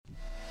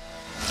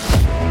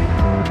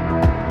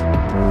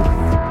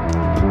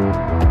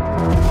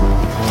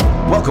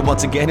Welcome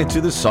once again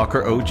into the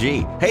Soccer OG.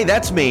 Hey,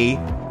 that's me,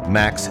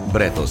 Max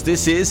Bretos.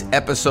 This is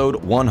episode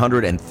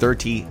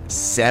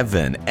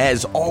 137.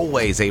 As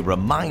always, a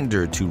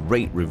reminder to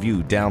rate,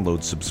 review,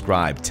 download,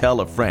 subscribe,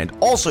 tell a friend.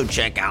 Also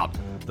check out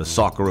the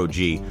Soccer OG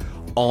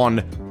on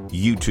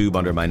YouTube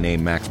under my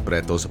name, Max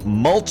Bretos.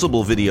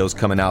 Multiple videos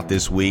coming out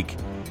this week.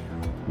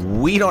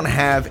 We don't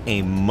have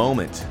a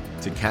moment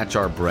to catch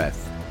our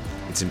breath.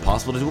 It's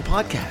impossible to do a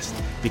podcast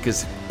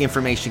because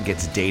information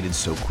gets dated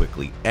so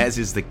quickly, as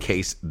is the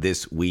case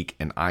this week,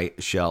 and I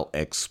shall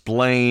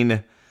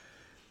explain.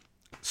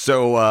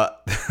 So,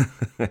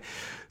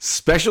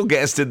 special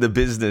guest in the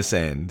business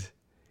end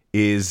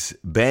is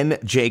Ben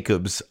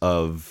Jacobs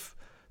of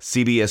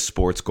CBS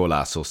Sports,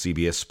 Golazo,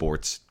 CBS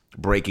Sports.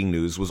 Breaking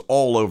news was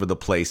all over the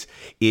place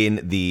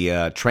in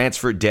the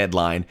transfer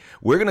deadline.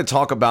 We're going to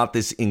talk about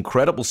this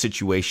incredible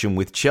situation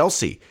with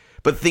Chelsea.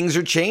 But things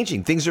are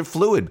changing. Things are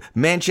fluid.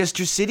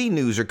 Manchester City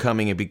news are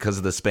coming in because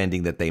of the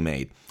spending that they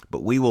made.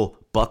 But we will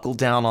buckle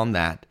down on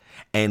that,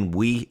 and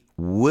we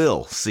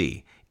will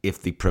see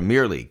if the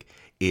Premier League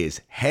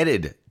is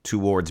headed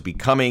towards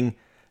becoming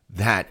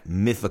that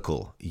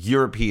mythical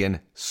European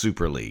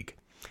Super League.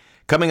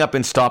 Coming up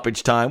in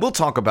stoppage time, we'll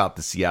talk about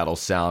the Seattle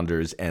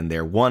Sounders and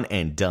their one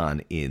and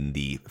done in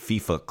the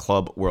FIFA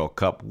Club World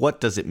Cup. What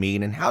does it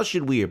mean, and how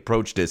should we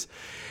approach this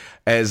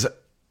as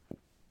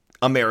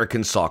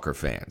American soccer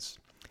fans?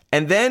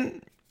 And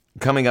then,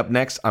 coming up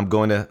next, I'm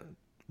going to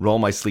roll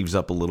my sleeves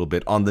up a little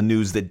bit on the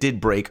news that did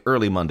break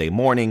early Monday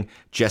morning.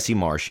 Jesse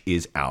Marsch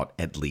is out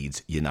at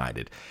Leeds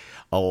United.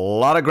 A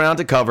lot of ground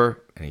to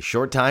cover and a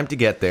short time to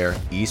get there.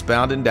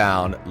 Eastbound and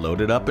down,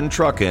 loaded up and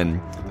trucking.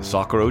 The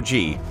Soccer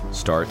OG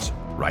starts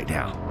right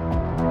now.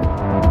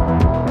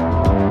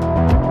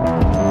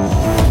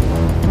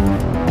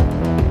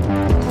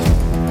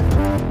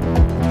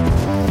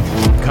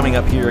 Coming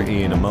up here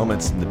in a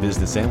moment in the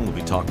business end, we'll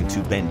be talking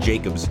to Ben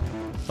Jacobs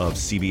of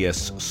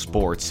CBS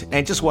Sports.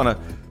 And just want to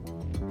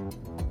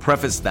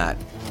preface that,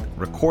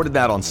 recorded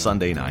that on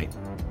Sunday night.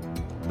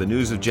 The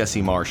news of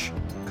Jesse Marsch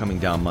coming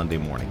down Monday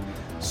morning.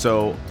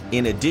 So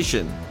in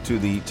addition to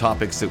the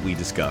topics that we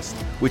discussed,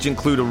 which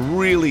include a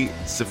really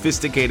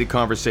sophisticated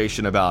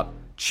conversation about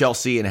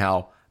Chelsea and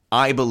how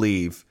I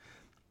believe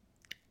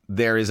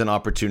there is an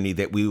opportunity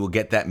that we will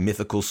get that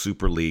mythical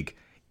Super League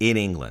in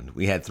England.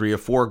 We had 3 or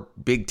 4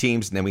 big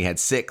teams, and then we had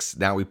 6.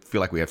 Now we feel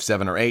like we have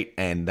 7 or 8,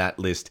 and that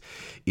list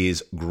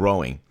is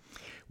growing.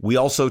 We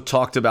also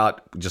talked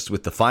about just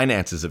with the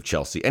finances of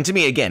Chelsea. And to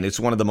me, again, it's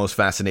one of the most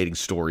fascinating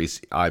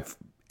stories I've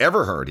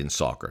ever heard in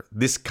soccer.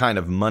 This kind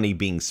of money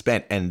being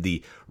spent and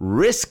the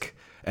risk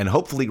and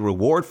hopefully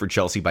reward for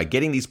Chelsea by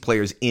getting these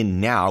players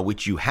in now,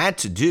 which you had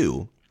to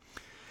do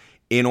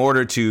in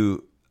order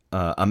to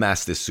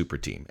amass this super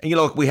team.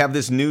 And, we have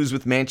this news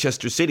with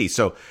Manchester City.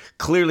 So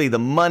clearly the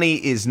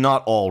money is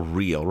not all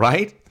real,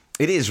 right?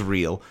 It is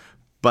real,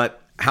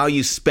 but how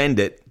you spend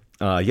it,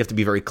 you have to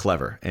be very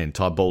clever. And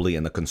Todd Bowley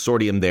and the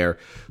consortium there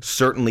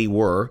certainly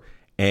were.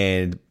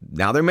 And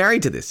now they're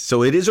married to this.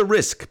 So it is a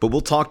risk, but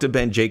we'll talk to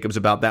Ben Jacobs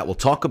about that. We'll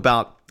talk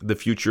about the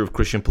future of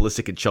Christian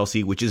Pulisic at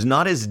Chelsea, which is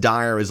not as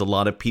dire as a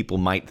lot of people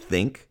might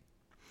think.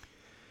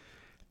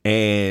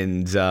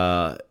 And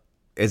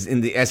as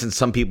in the essence,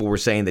 some people were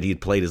saying that he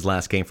had played his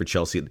last game for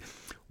Chelsea.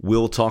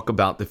 We'll talk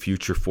about the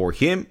future for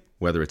him,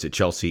 whether it's at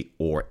Chelsea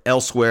or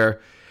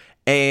elsewhere.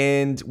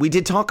 And we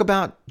did talk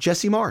about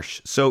Jesse Marsch.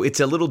 So it's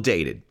a little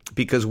dated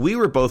because we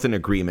were both in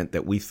agreement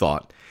that we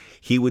thought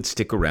he would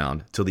stick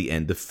around till the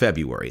end of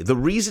February. The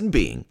reason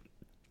being,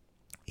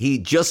 he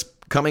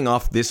just coming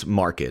off this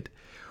market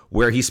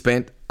where he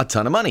spent a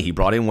ton of money. He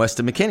brought in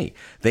Weston McKennie.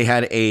 They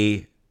had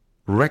a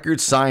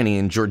record signing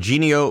in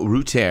Jorginho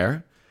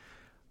Rutter,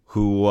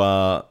 who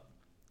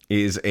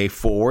is a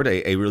forward,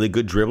 a really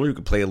good dribbler who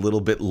could play a little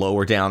bit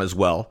lower down as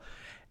well.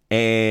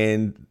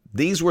 And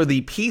these were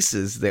the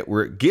pieces that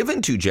were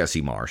given to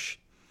Jesse Marsch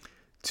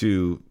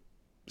to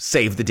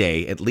save the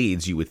day at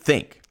Leeds, you would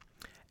think.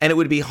 And it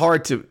would be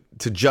hard to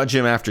judge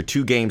him after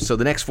 2 games. So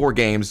the next 4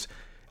 games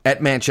at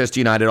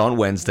Manchester United on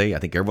Wednesday, I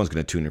think everyone's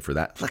going to tune in for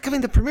that.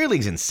 The Premier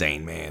League's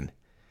insane, man.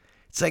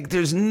 It's like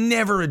there's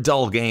never a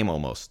dull game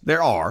almost.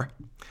 There are.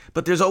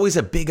 But there's always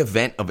a big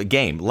event of a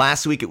game.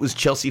 Last week it was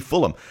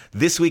Chelsea-Fulham.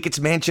 This week it's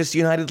Manchester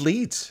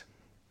United-Leeds.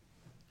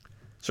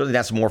 Certainly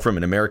that's more from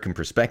an American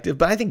perspective,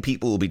 but I think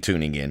people will be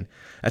tuning in.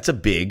 That's a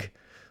big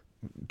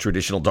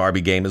traditional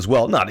derby game as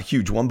well. Not a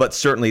huge one, but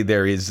certainly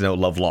there is no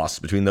love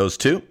lost between those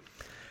two.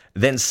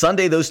 Then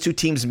Sunday, those 2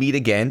 teams meet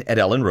again at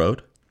Ellen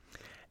Road.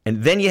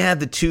 And then you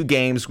had the 2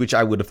 games, which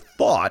I would have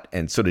thought,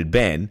 and so did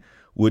Ben,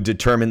 would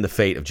determine the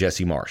fate of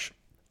Jesse Marsch.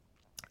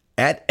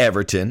 At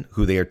Everton,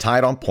 who they are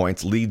tied on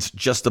points, Leeds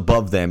just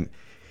above them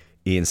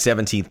in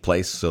 17th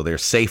place, so they're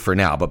safe for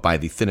now, but by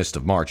the thinnest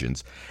of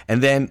margins.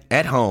 And then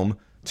at home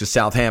to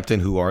Southampton,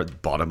 who are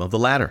bottom of the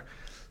ladder.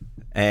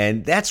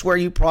 And that's where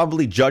you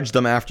probably judged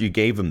them after you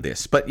gave them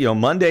this. But,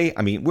 Monday,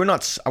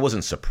 I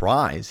wasn't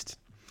surprised.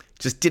 It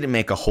just didn't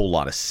make a whole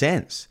lot of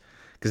sense.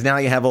 Because now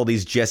you have all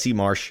these Jesse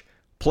Marsch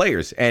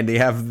players, and they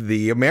have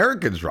the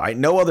Americans, right?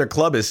 No other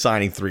club is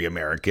signing 3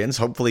 Americans.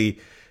 Hopefully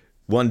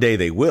One day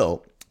they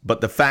will.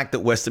 But the fact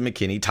that Weston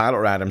McKennie,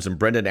 Tyler Adams, and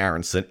Brendan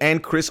Aronson,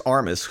 and Chris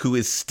Armas, who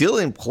is still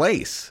in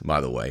place, by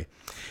the way,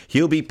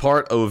 he'll be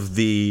part of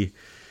the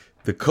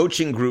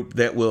coaching group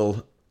that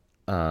will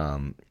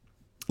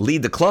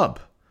lead the club.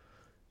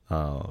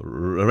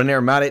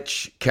 René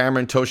Maric,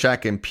 Cameron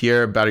Toshak, and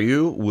Pierre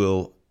Barriou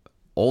will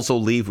also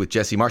leave with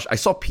Jesse Marsch. I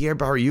saw Pierre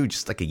Barriou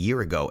just like a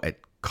year ago at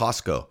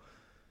Costco.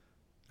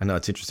 I know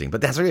it's interesting, but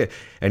that's really it.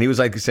 And he was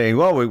like saying,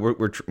 well,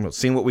 we're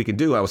seeing what we can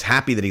do. I was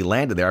happy that he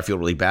landed there. I feel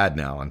really bad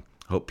now. And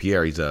I hope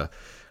Pierre, he's a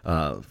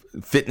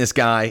fitness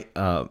guy,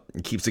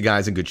 keeps the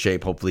guys in good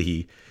shape.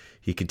 Hopefully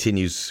he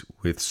continues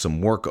with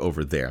some work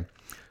over there.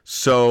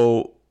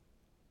 So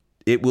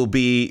it will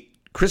be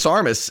Chris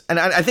Armas, and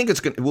I think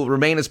it will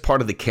remain as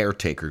part of the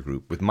caretaker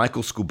group with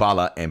Michael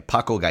Scubala and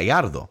Paco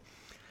Gallardo.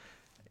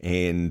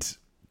 And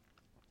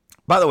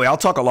by the way, I'll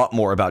talk a lot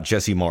more about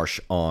Jesse Marsch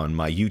on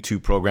my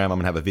YouTube program. I'm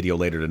going to have a video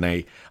later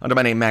today under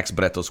my name, Max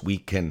Bretos. We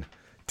can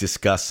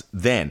discuss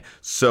then.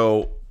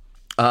 So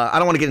I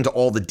don't want to get into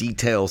all the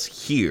details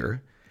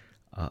here,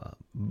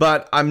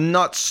 but I'm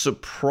not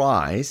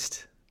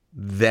surprised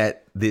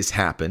that this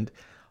happened.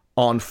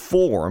 On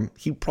form,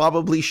 he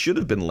probably should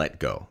have been let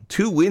go.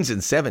 2 wins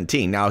in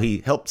 17. Now, he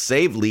helped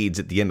save Leeds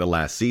at the end of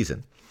last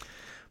season.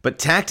 But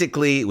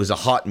tactically, it was a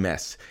hot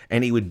mess.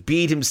 And he would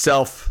beat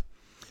himself.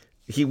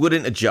 He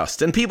wouldn't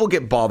adjust. And people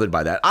get bothered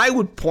by that. I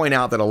would point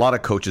out that a lot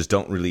of coaches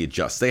don't really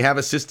adjust. They have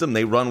a system,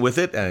 they run with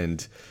it,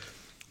 and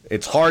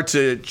it's hard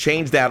to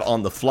change that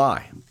on the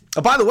fly.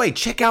 Oh, by the way,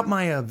 check out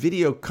my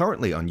video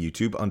currently on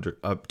YouTube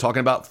talking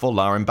about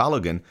Folarin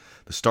Balogun,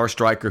 the star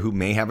striker who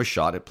may have a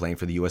shot at playing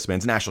for the U.S.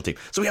 men's national team.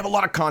 So we have a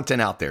lot of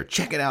content out there.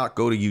 Check it out.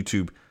 Go to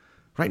YouTube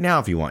right now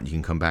if you want. You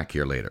can come back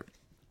here later.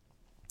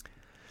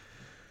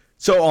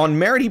 So on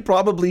merit, he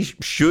probably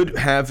should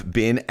have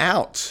been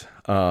out.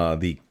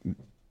 The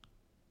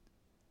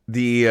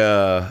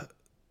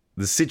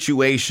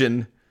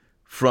situation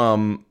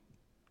from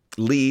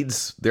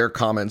Leeds, their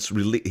comments,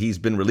 he's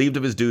been relieved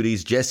of his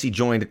duties. Jesse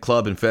joined the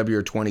club in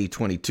February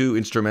 2022,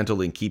 instrumental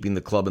in keeping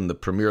the club in the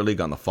Premier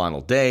League on the final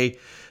day.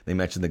 They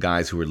mentioned the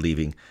guys who were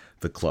leaving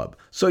the club.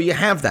 So you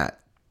have that.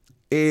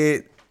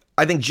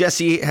 I think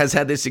Jesse has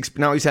had this,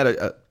 now he's had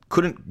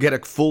couldn't get a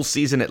full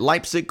season at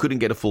Leipzig, couldn't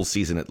get a full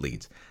season at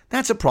Leeds.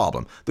 That's a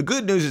problem. The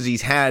good news is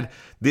he's had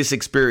this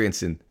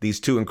experience in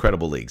these 2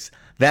 incredible leagues.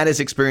 That is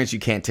experience you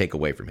can't take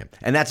away from him,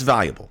 and that's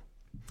valuable.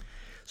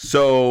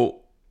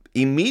 So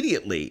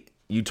immediately,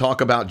 you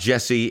talk about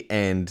Jesse,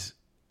 and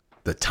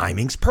the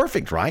timing's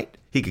perfect, right?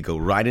 He could go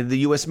right into the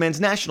U.S. men's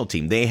national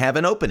team. They have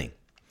an opening.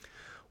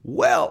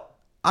 Well,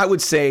 I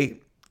would say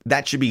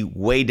that should be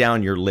way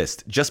down your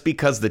list just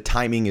because the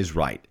timing is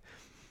right.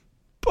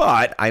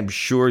 But I'm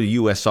sure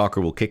U.S. Soccer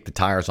will kick the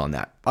tires on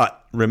that.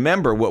 But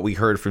remember what we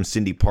heard from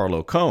Cindy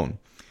Parlow-Cohn,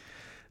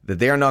 that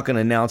they are not going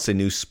to announce a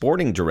new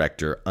sporting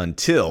director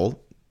until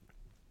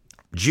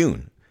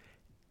June.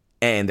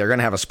 And they're going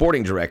to have a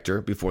sporting director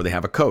before they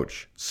have a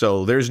coach.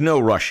 So there's no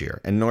rush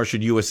here. And nor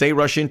should USA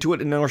rush into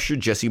it, and nor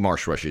should Jesse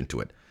Marsch rush into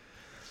it.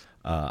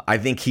 I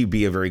think he'd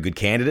be a very good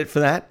candidate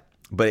for that.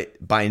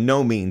 But by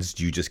no means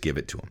do you just give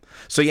it to him.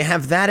 So you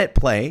have that at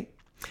play.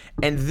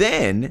 And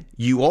then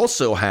you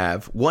also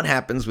have what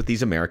happens with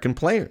these American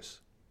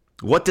players.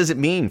 What does it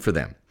mean for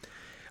them?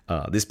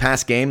 This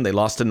past game, they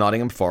lost to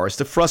Nottingham Forest,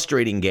 a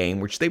frustrating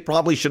game, which they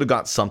probably should have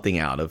got something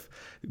out of.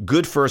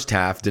 Good first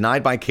half,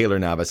 denied by Keylor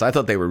Navas. I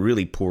thought they were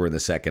really poor in the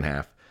second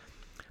half.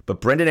 But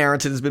Brendan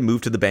Aronson has been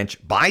moved to the bench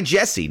by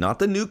Jesse, not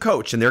the new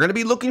coach. And they're going to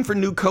be looking for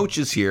new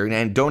coaches here.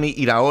 And Andoni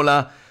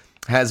Iraola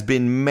has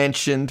been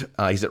mentioned.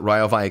 He's at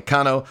Rayo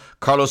Vallecano.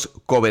 Carlos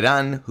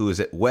Coberan, who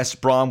is at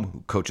West Brom,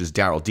 who coaches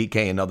Daryl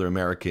Dike, another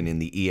American in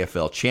the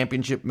EFL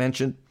Championship,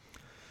 mentioned.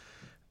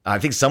 I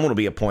think someone will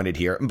be appointed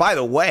here. And by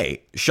the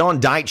way,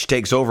 Sean Dyche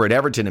takes over at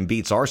Everton and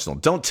beats Arsenal.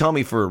 Don't tell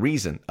me for a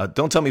reason.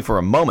 Don't tell me for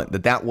a moment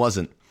that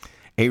wasn't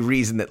a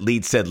reason that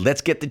Leeds said, let's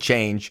get the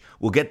change.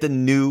 We'll get the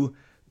new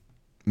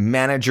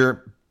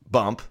manager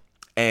bump,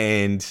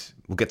 and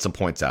we'll get some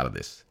points out of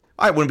this.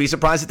 I wouldn't be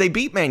surprised if they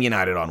beat Man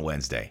United on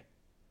Wednesday.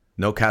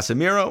 No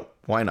Casemiro?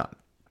 Why not?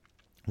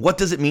 What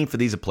does it mean for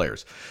these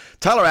players?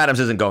 Tyler Adams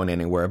isn't going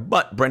anywhere,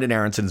 but Brendan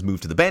Aronson's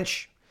moved to the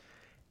bench.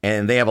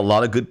 And they have a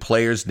lot of good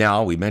players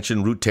now. We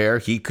mentioned Ruter.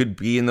 He could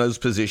be in those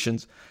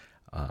positions.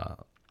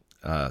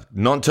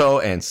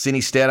 Nonto and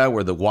Sinisterra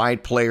were the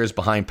wide players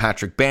behind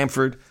Patrick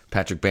Bamford.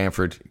 Patrick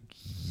Bamford,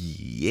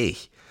 yay.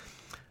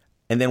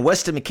 And then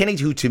Weston McKennie,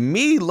 who to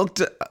me looked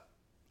a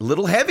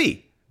little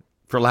heavy,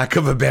 for lack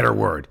of a better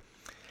word.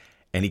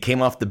 And he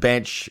came off the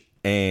bench,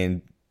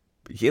 and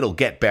it'll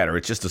get better.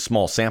 It's just a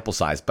small sample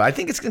size. But I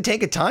think it's going to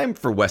take a time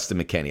for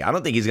Weston McKennie. I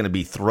don't think he's going to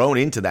be thrown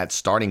into that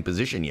starting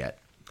position yet.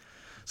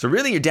 So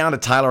really, you're down to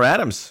Tyler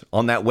Adams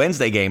on that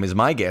Wednesday game is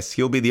my guess.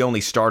 He'll be the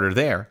only starter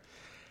there.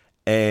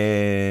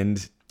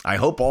 And I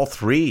hope all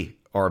 3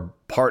 are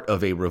part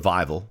of a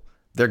revival.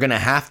 They're going to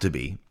have to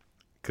be,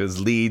 because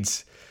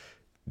Leeds,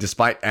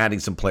 despite adding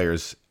some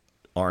players,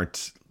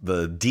 aren't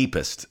the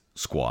deepest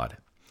squad.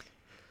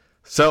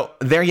 So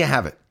there you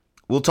have it.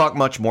 We'll talk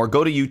much more.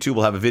 Go to YouTube.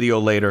 We'll have a video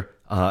later.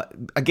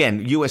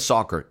 Again, U.S.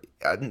 soccer,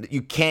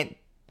 you can't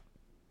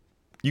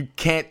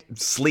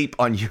sleep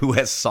on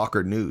U.S.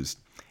 soccer news.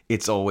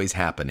 It's always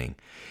happening.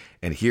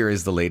 And here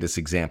is the latest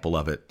example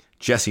of it.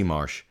 Jesse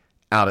Marsch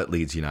out at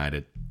Leeds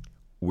United.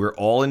 We're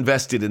all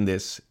invested in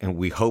this, and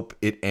we hope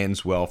it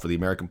ends well for the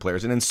American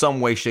players. And in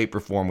some way, shape, or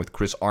form with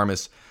Chris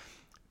Armas,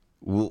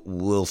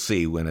 we'll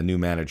see when a new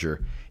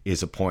manager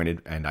is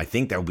appointed. And I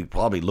think they'll be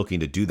probably looking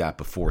to do that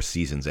before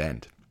season's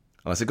end,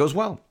 unless it goes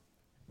well.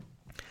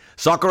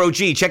 Soccer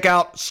OG, check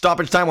out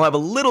Stoppage Time. We'll have a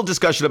little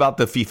discussion about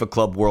the FIFA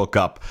Club World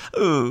Cup.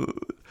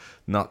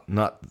 Not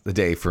the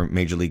day for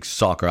Major League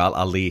Soccer.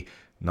 Ali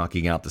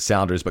knocking out the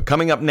Sounders. But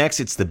coming up next,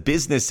 it's the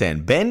business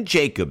end. Ben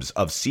Jacobs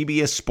of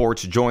CBS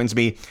Sports joins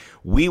me.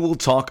 We will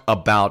talk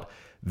about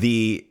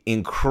the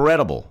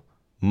incredible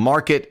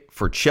market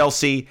for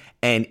Chelsea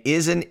and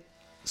isn't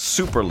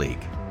Super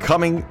League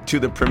coming to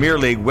the Premier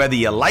League, whether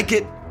you like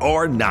it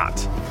or not.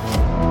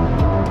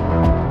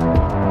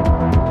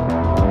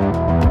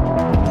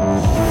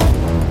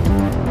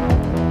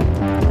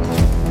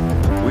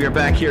 We are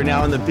back here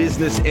now in the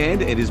business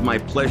end. It is my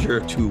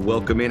pleasure to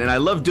welcome in, and I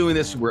love doing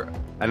this.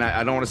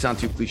 I don't want to sound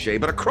too cliche,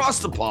 but across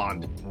the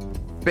pond,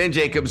 Ben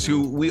Jacobs,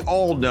 who we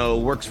all know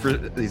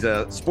he's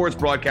a sports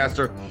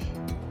broadcaster,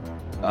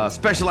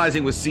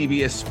 specializing with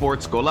CBS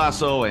Sports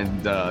Golazo,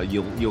 and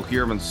you'll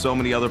hear him in so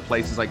many other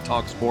places like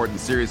Talk Sport and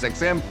Sirius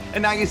XM,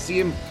 and now you see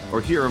him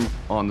or hear him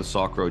on the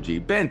Soccer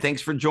OG. Ben,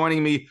 thanks for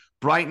joining me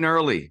bright and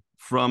early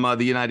from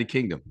the United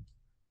Kingdom.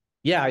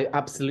 Yeah,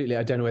 absolutely.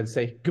 I don't know whether to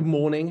say good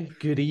morning,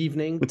 good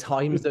evening.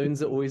 Time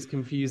zones are always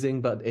confusing,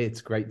 but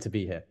it's great to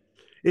be here.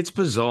 It's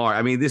bizarre.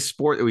 I mean, this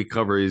sport that we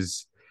cover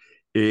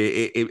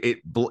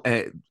it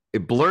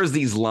blurs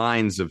these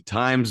lines of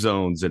time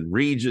zones and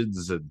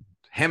regions and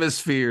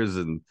hemispheres,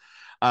 and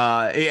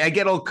I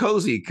get all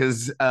cozy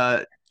because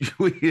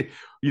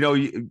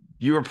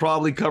you were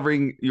probably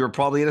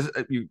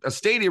in a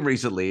stadium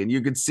recently, and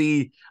you could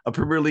see a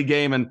Premier League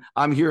game, and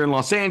I'm here in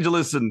Los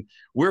Angeles, and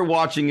we're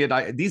watching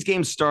it. These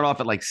games start off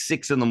at like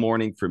 6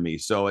 a.m. for me,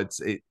 so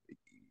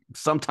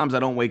sometimes I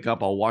don't wake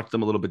up. I'll watch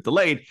them a little bit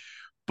delayed,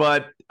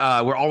 but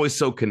we're always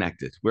so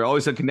connected. We're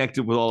always so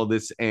connected with all of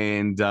this,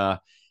 and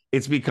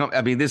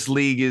this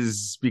league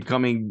is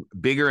becoming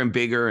bigger and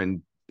bigger,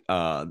 and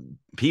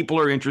people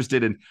are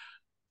interested in.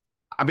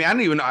 I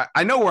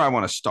know where I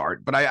want to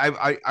start, but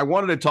I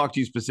wanted to talk to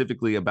you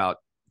specifically about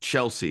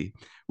Chelsea,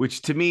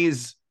 which to me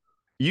is,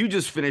 you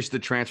just finished the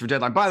transfer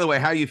deadline. By the way,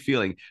 how are you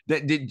feeling?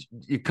 Did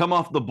you come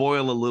off the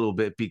boil a little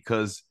bit,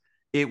 because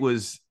it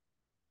was,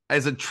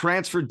 as a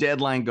transfer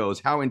deadline goes,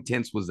 how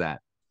intense was that?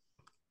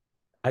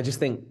 I just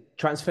think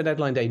transfer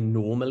deadline day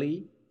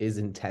normally is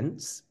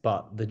intense,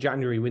 but the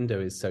January window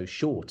is so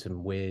short,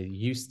 and we're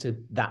used to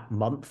that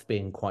month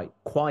being quite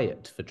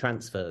quiet for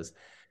transfers.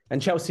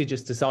 And Chelsea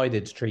just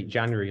decided to treat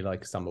January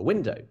like a summer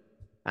window.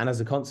 And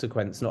as a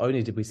consequence, not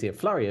only did we see a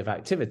flurry of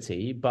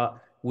activity, but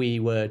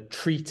we were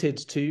treated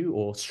to,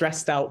 or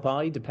stressed out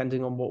by,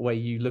 depending on what way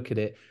you look at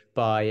it,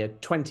 by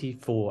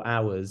 24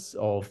 hours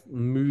of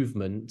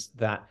movement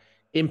that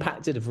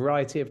impacted a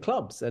variety of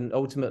clubs. And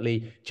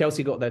ultimately,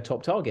 Chelsea got their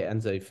top target,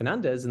 Enzo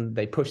Fernandez, and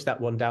they pushed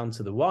that one down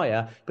to the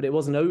wire. But it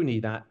wasn't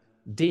only that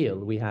deal.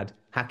 We had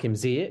Hakim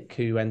Ziyech,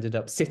 who ended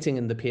up sitting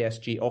in the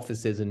PSG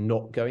offices and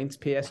not going to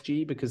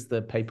PSG because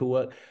the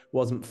paperwork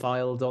wasn't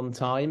filed on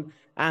time.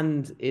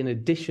 And in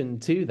addition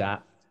to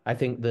that, I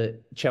think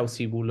that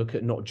Chelsea will look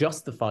at not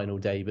just the final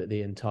day, but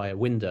the entire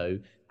window.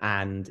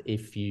 And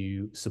if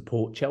you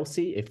support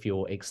Chelsea, if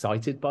you're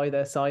excited by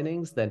their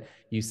signings, then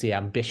you see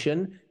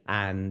ambition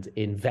and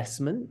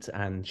investment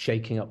and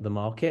shaking up the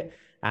market.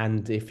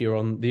 And if you're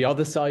on the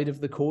other side of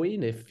the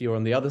coin, if you're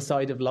on the other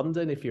side of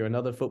London, if you're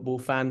another football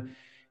fan,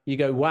 you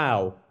go,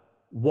 wow,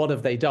 what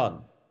have they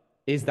done?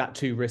 Is that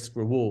too risk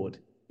reward?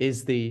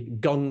 Is the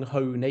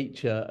gung-ho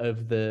nature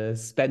of the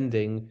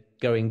spending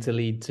going to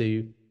lead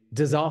to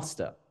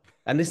disaster?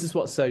 And this is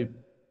what's so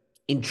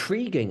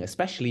intriguing,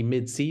 especially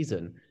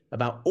mid-season,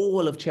 about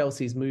all of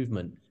Chelsea's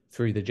movement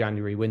through the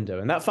January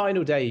window. And that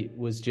final day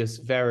was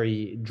just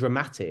very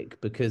dramatic,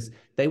 because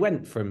they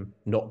went from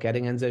not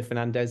getting Enzo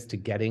Fernandez to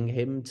getting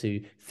him,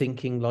 to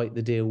thinking like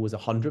the deal was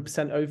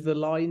 100% over the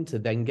line, to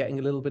then getting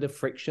a little bit of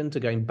friction, to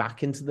going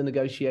back into the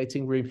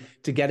negotiating room,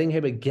 to getting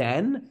him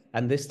again.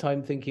 And this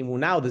time thinking, well,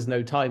 now there's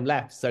no time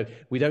left, so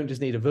we don't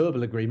just need a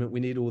verbal agreement, we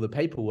need all the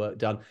paperwork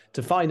done,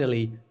 to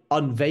finally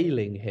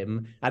unveiling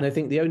him. And I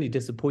think the only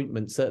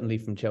disappointment, certainly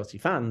from Chelsea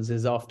fans,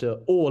 is after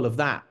all of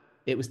that,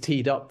 it was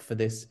teed up for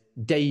this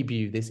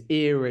debut, this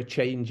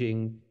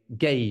era-changing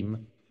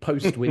game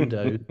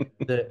post-window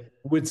that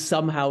would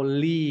somehow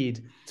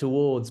lead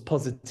towards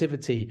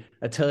positivity,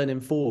 a turn in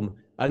form,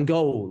 and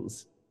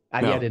goals.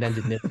 And yet it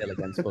ended 0-0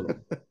 against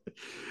Fulham.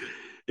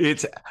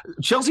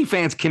 Chelsea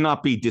fans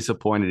cannot be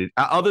disappointed.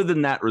 Other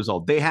than that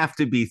result, they have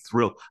to be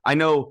thrilled. I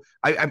know.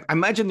 I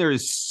imagine there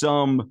is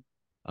some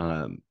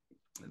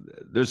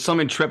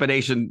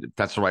intrepidation, if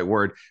that's the right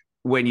word,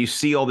 when you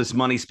see all this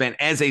money spent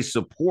as a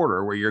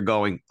supporter, where you're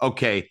going,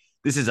 okay,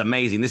 this is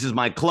amazing. This is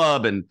my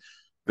club, and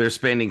they're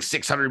spending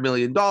 $600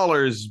 million.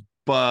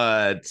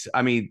 But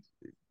I mean,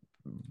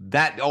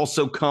 that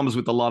also comes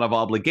with a lot of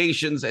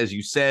obligations, as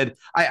you said.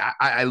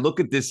 I look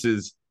at this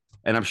as,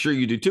 and I'm sure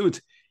you do too,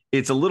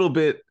 it's a little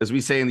bit, as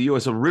we say in the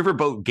U.S., a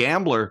riverboat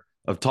gambler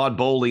of Todd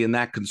Bowley and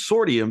that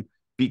consortium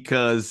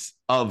because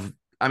of,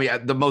 I mean,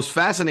 the most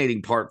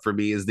fascinating part for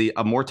me is the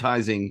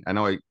amortizing, I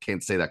know I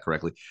can't say that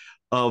correctly,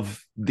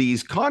 of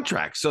these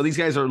contracts. So these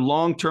guys are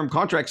long-term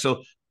contracts.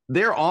 So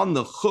they're on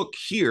the hook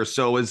here.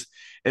 So as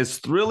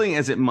thrilling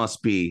as it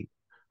must be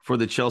for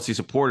the Chelsea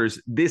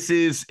supporters,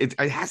 it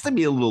has to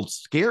be a little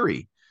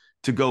scary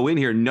to go in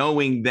here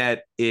knowing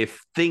that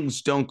if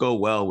things don't go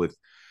well with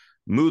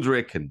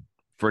Mudryk and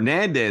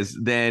Fernandez,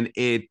 then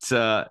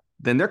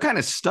then they're kind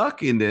of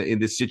stuck in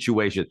this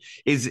situation.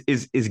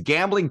 Is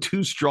gambling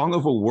too strong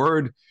of a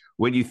word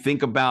when you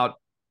think about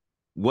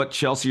what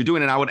Chelsea are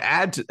doing? And I would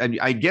add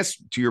I guess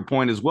to your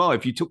point as well,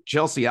 if you took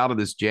Chelsea out of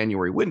this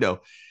January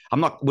window,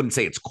 wouldn't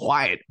say it's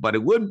quiet, but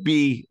it would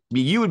be,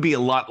 you would be a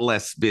lot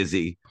less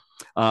busy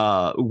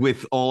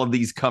with all of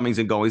these comings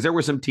and goings. There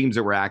were some teams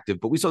that were active,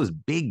 but we saw this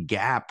big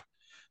gap.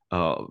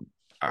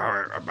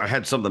 I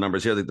had some of the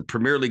numbers here. The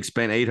Premier League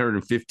spent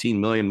 815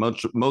 million,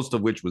 most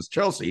of which was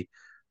Chelsea.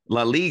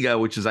 La Liga,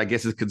 which is, I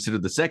guess, is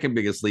considered the second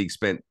biggest league,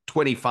 spent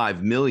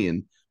 25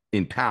 million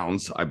in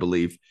pounds, I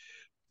believe.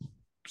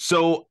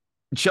 So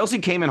Chelsea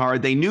came in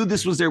hard. They knew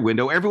this was their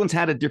window. Everyone's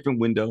had a different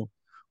window.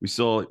 We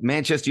saw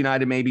Manchester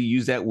United maybe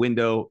use that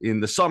window in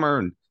the summer,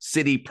 and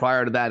City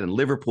prior to that, and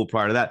Liverpool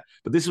prior to that.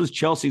 But this was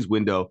Chelsea's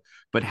window.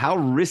 But how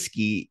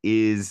risky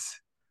is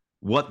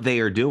what they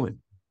are doing?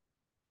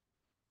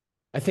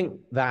 I think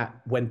that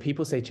when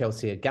people say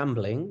Chelsea are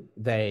gambling,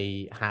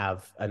 they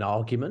have an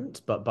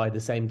argument. But by the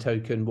same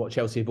token, what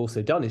Chelsea have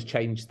also done is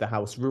changed the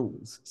house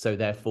rules. So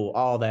therefore,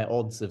 are their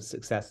odds of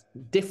success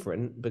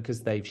different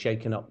because they've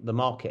shaken up the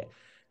market?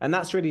 And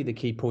that's really the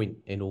key point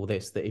in all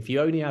this, that if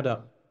you only add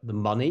up the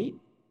money,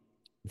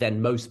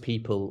 then most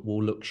people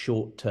will look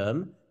short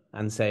term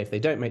and say if they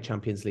don't make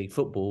Champions League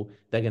football,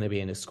 they're going to be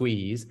in a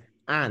squeeze,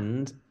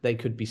 and they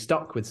could be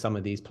stuck with some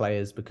of these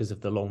players because of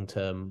the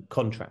long-term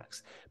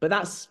contracts. But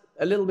that's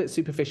a little bit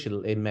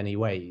superficial in many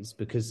ways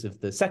because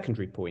of the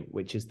secondary point,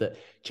 which is that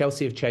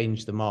Chelsea have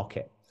changed the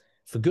market.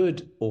 For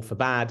good or for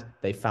bad,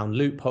 they've found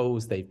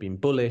loopholes, they've been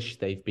bullish,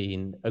 they've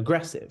been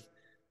aggressive.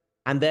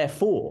 And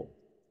therefore,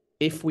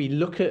 if we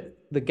look at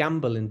the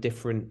gamble in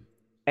different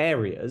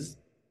areas,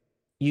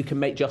 you can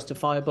make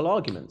justifiable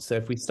arguments. So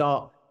if we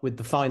start with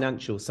the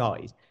financial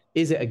side,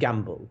 is it a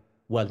gamble?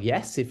 Well,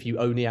 yes, if you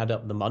only add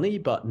up the money,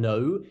 but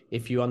no,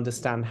 if you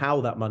understand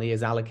how that money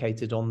is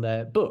allocated on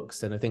their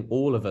books. And I think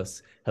all of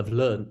us have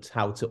learnt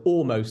how to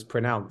almost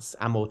pronounce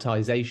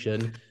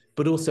amortization,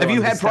 but also have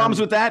you had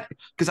problems with that?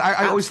 Because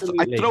I always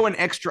throw an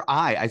extra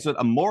I. I said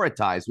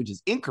amortize, which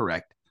is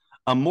incorrect.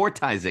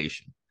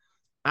 Amortization.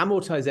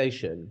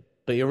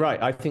 But you're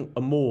right. I think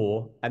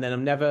amor, and then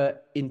I'm never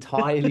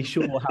entirely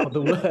sure how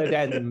the word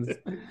ends.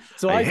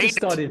 So I just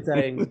started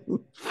saying,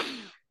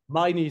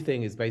 my new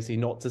thing is basically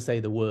not to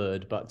say the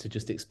word, but to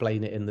just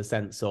explain it in the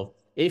sense of,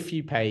 if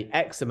you pay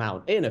X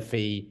amount in a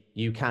fee,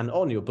 you can,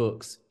 on your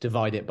books,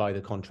 divide it by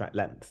the contract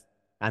length.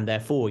 And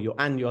therefore, your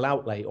annual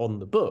outlay on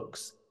the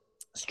books,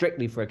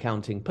 strictly for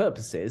accounting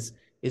purposes,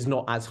 is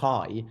not as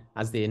high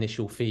as the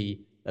initial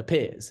fee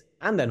appears.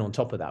 And then on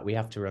top of that, we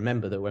have to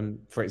remember that when,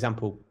 for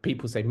example,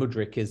 people say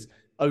Mudryk is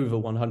over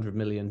 $100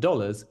 million,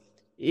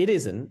 it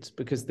isn't,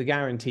 because the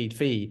guaranteed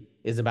fee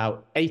is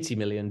about $80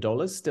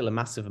 million, still a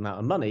massive amount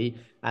of money.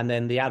 And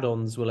then the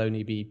add-ons will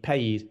only be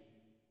paid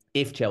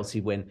if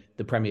Chelsea win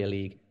the Premier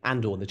League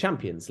and or the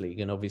Champions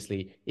League. And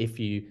obviously, if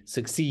you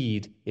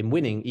succeed in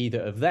winning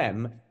either of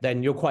them,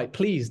 then you're quite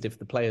pleased if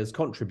the players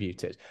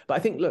contributed. But I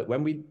think, look,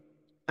 when we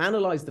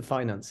analyze the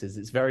finances,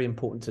 it's very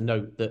important to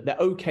note that they're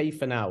okay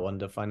for now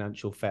under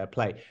financial fair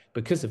play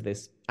because of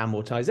this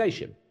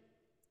amortization.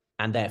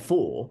 And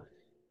therefore,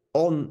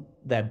 on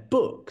their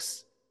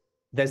books,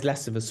 there's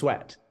less of a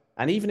sweat.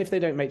 And even if they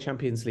don't make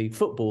Champions League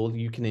football,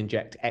 you can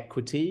inject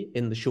equity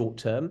in the short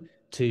term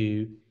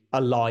to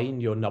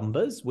align your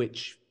numbers,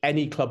 which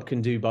any club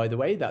can do, by the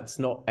way. That's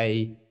not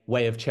a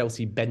way of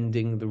Chelsea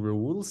bending the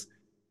rules.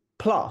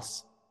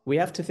 Plus, we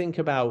have to think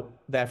about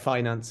their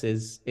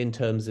finances in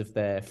terms of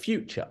their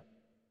future.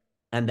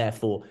 And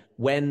therefore,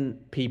 when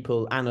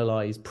people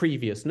analyze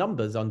previous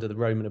numbers under the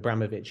Roman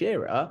Abramovich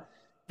era,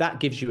 that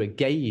gives you a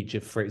gauge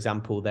of, for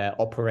example, their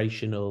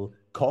operational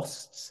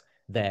costs,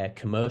 their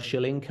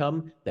commercial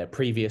income, their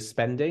previous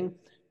spending.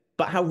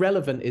 But how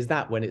relevant is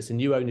that when it's a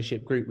new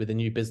ownership group with a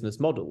new business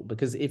model?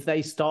 Because if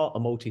they start a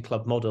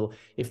multi-club model,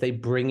 if they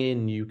bring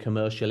in new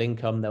commercial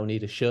income, they'll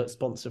need a shirt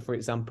sponsor, for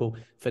example,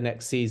 for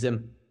next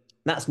season.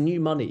 That's new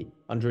money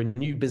under a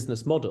new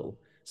business model.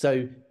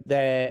 So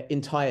their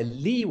entire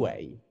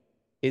leeway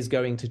is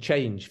going to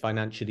change,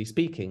 financially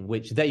speaking,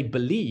 which they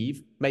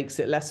believe makes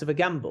it less of a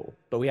gamble.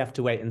 But we have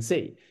to wait and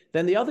see.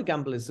 Then the other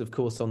gamble is, of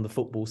course, on the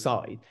football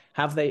side.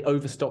 Have they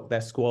overstocked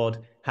their squad?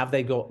 Have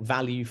they got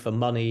value for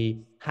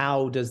money?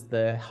 How does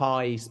the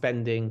high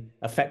spending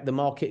affect the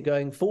market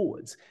going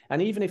forwards?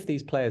 And even if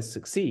these players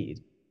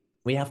succeed,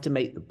 we have to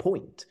make the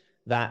point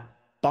that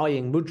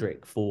buying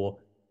Mudryk for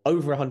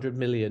over $100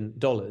 million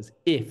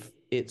if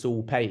it's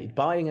all paid.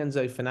 Buying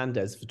Enzo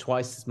Fernandez for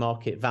twice his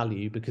market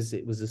value because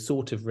it was a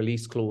sort of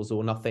release clause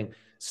or nothing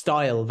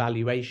style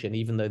valuation,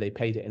 even though they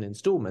paid it in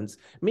installments,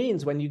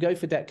 means when you go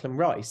for Declan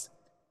Rice,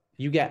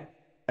 you get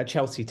a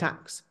Chelsea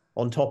tax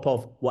on top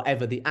of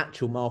whatever the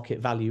actual market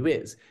value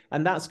is.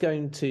 And that's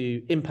going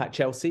to impact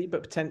Chelsea,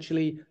 but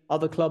potentially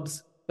other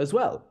clubs as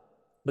well,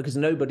 because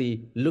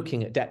nobody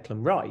looking at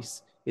Declan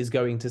Rice is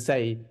going to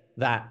say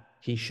that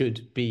he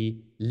should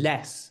be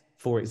less,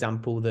 for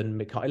example, than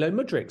Mykhailo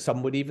Mudryk.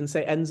 Some would even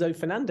say Enzo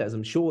Fernandez.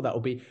 I'm sure that will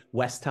be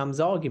West Ham's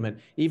argument.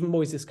 Even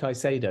Moises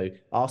Caicedo,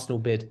 Arsenal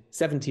bid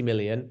 70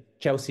 million,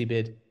 Chelsea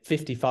bid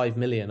 55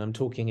 million. I'm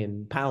talking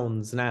in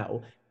pounds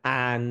now.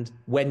 And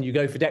when you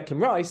go for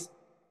Declan Rice,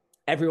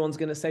 everyone's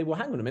going to say, well,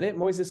 hang on a minute,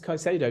 Moises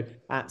Caicedo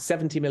at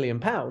 70 million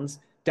pounds,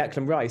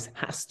 Declan Rice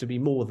has to be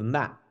more than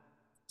that.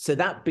 So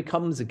that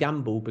becomes a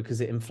gamble because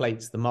it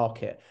inflates the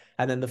market.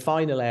 And then the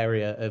final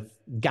area of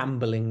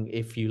gambling,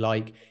 if you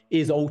like,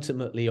 is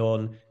ultimately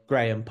on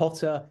Graham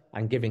Potter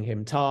and giving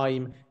him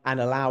time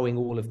and allowing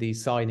all of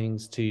these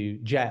signings to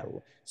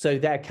gel. So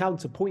their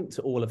counterpoint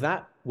to all of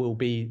that will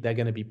be they're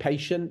going to be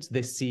patient.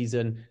 This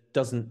season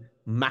doesn't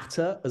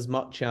matter as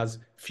much as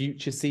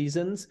future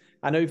seasons.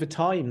 And over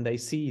time, they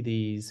see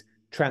these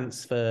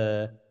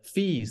transfer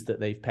fees that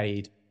they've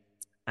paid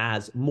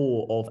as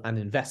more of an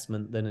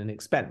investment than an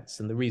expense.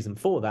 And the reason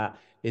for that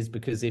is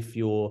because if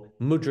your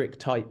Mudryk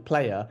type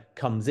player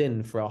comes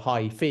in for a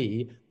high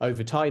fee,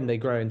 over time they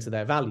grow into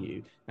their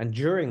value. And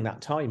during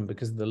that time,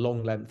 because of the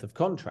long length of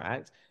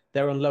contract,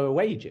 they're on lower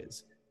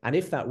wages. And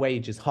if that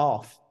wage is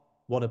half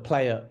what a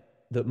player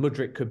that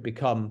Mudryk could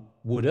become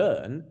would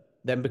earn,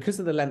 then because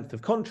of the length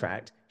of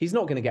contract, he's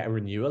not going to get a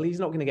renewal. He's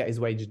not going to get his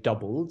wage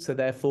doubled. So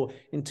therefore,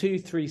 in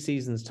 2-3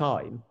 seasons'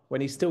 time, when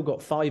he's still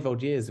got 5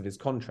 odd years of his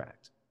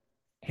contract,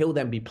 he'll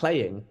then be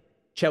playing,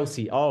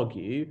 Chelsea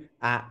argue,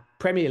 at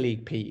Premier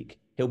League peak.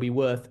 He'll be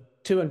worth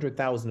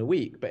 200,000 a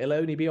week, but he'll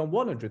only be on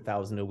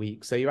 100,000 a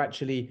week. So you're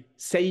actually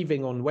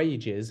saving on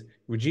wages,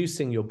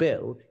 reducing your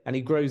bill, and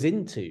he grows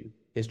into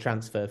his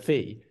transfer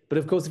fee. But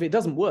of course, if it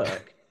doesn't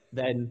work,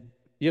 then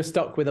you're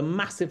stuck with a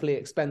massively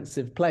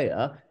expensive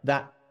player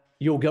that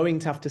you're going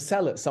to have to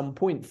sell at some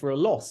point for a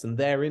loss. And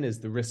therein is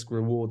the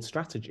risk-reward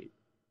strategy.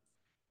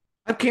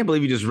 I can't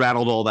believe you just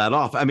rattled all that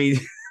off. I mean,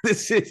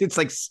 it's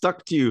like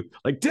stuck to you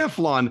like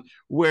Teflon,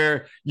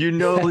 where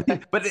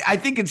but I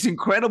think it's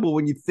incredible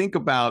when you think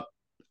about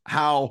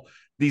how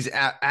these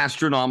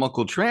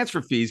astronomical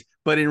transfer fees,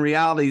 but in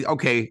reality,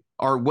 okay,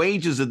 our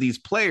wages of these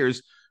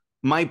players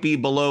might be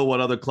below what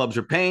other clubs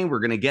are paying. We're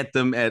going to get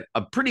them at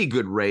a pretty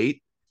good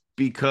rate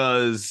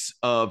because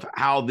of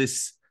how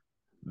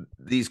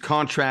these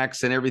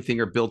contracts and everything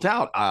are built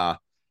out.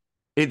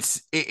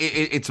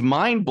 It's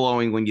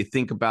mind-blowing when you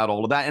think about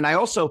all of that. And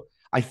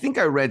I think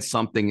I read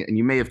something, and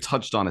you may have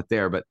touched on it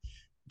there, but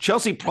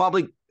Chelsea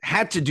probably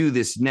had to do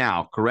this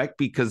now, correct?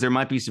 Because there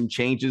might be some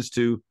changes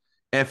to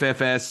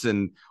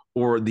FFS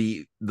or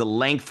the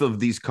length of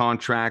these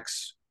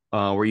contracts,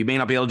 where you may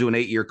not be able to do an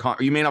 8-year or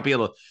you may not be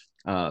able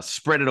to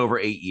spread it over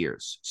 8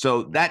 years.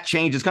 So that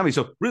change is coming.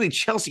 So really,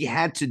 Chelsea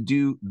had to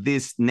do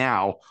this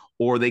now,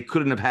 or they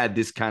couldn't have had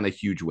this kind of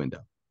huge window.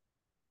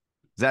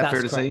 Is that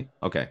fair to say?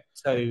 Okay.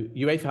 So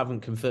UEFA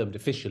haven't confirmed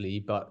officially,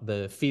 but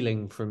the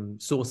feeling from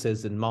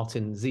sources, and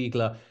Martin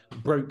Ziegler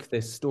broke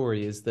this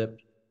story, is that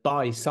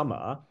by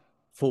summer,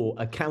 for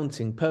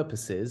accounting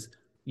purposes,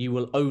 you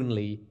will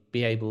only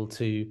be able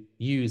to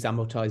use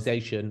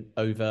amortization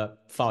over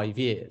 5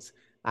 years.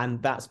 And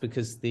that's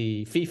because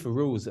the FIFA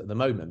rules at the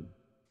moment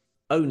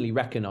only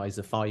recognize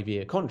a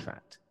 5-year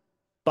contract,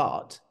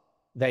 but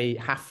they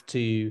have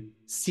to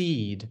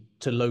cede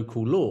to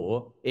local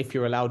law if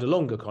you're allowed a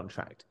longer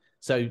contract.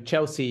 So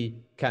Chelsea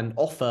can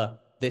offer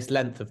this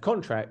length of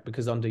contract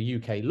because under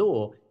UK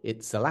law,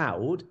 it's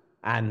allowed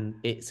and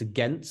it's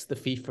against the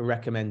FIFA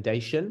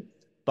recommendation,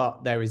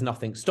 but there is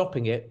nothing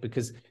stopping it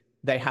because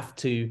they have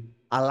to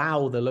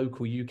allow the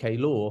local UK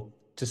law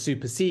to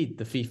supersede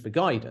the FIFA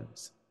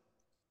guidance.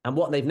 And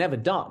what they've never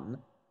done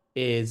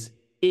is,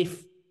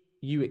 if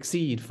you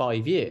exceed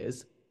 5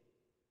 years,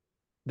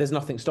 there's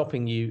nothing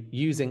stopping you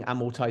using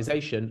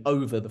amortization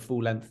over the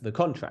full length of the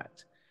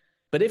contract.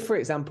 But if, for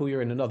example,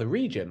 you're in another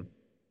region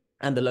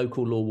and the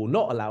local law will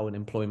not allow an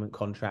employment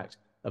contract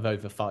of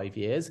over 5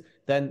 years,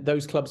 then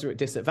those clubs are at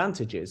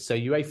disadvantages. So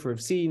UEFA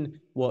have seen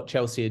what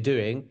Chelsea are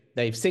doing.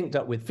 They've synced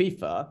up with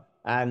FIFA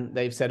and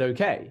they've said,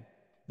 okay,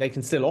 they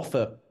can still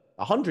offer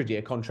a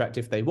 100-year contract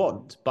if they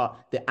want, but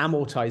the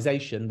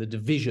amortization, the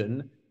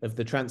division of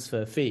the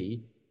transfer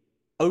fee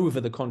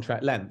over the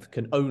contract length,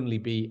 can only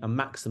be a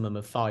maximum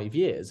of 5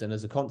 years. And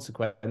as a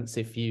consequence,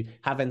 if you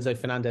have Enzo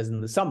Fernandez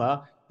in the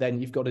summer, then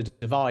you've got to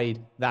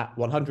divide that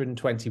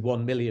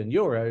 121 million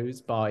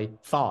euros by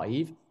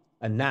 5.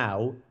 And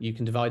now you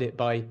can divide it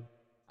by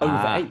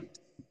over 8.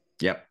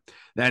 Yep.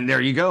 And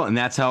there you go. And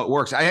that's how it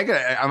works.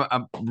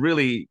 I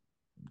really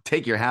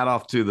take your hat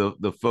off to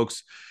the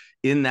folks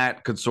in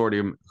that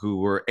consortium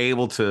who were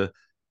able to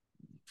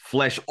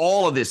flesh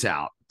all of this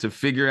out to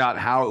figure out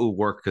how it would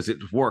work, because it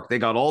worked. They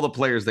got all the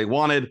players they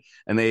wanted,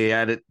 and they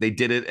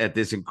did it at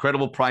this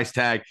incredible price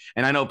tag.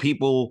 And I know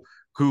people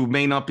who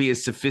may not be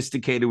as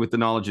sophisticated with the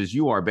knowledge as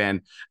you are,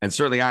 Ben, and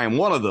certainly I am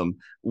one of them.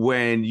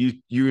 When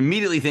you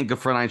immediately think of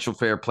financial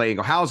fair play and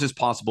go, how is this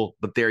possible?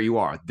 But there you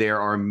are. There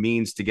are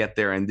means to get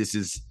there, and this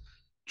is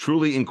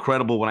truly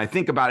incredible when I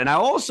think about it. And I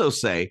also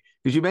say,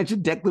 because you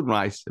mentioned Declan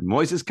Rice and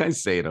Moises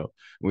Caicedo,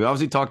 we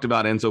obviously talked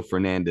about Enzo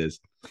Fernandez.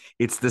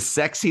 It's the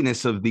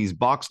sexiness of these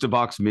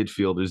box-to-box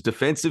midfielders,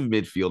 defensive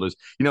midfielders.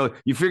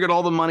 You figured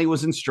all the money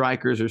was in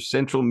strikers or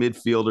central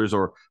midfielders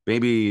or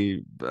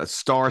maybe a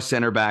star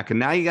center back. And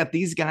now you got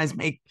these guys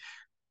make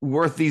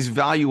worth these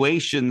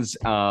valuations,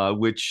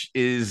 which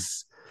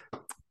is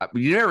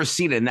you never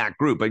seen it in that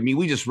group. I mean,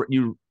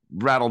 you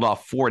rattled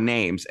off 4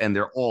 names, and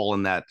they're all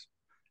in that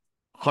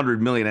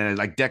 100 million. And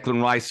like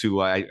Declan Rice, who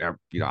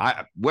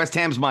West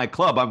Ham's my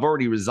club. I've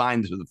already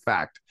resigned to the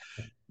fact,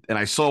 and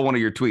I saw one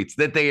of your tweets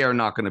that they are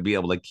not going to be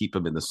able to keep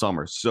him in the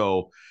summer.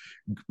 So,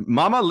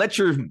 Mama, let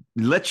your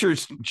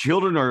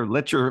children or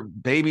let your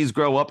babies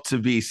grow up to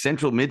be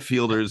central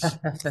midfielders,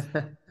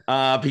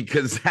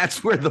 because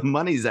that's where the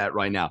money's at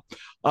right now.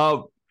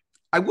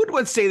 I would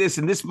want to say this,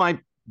 and this might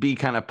be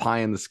kind of pie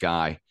in the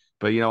sky,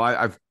 but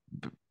I've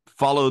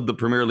followed the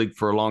Premier League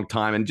for a long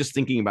time, and just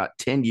thinking about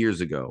 10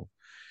 years ago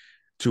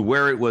to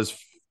where it was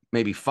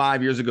maybe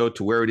 5 years ago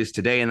to where it is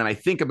today. And then I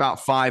think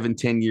about 5 and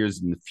 10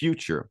 years in the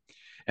future.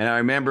 And I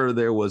remember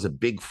there was a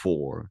big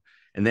 4,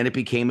 and then it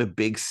became a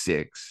big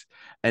 6.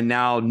 And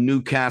now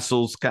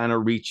Newcastle's kind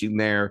of reaching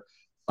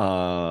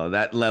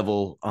that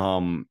level.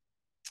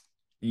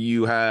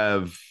 You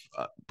have,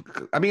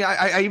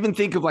 I even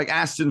think of like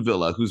Aston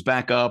Villa, who's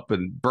back up,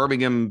 and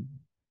Birmingham.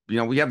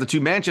 We have the 2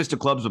 Manchester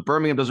clubs, but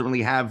Birmingham doesn't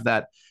really have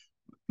that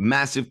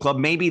massive club.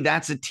 Maybe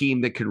that's a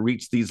team that can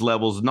reach these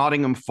levels.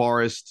 Nottingham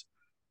Forest,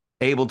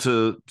 able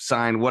to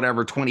sign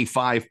whatever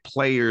 25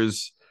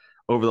 players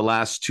over the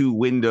last 2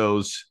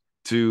 windows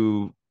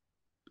to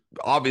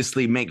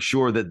obviously make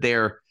sure that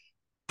their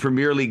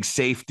Premier League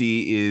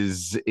safety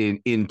is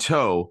in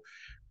tow.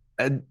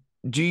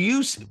 Do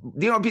you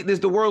there's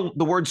the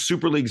word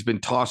Super League's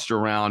been tossed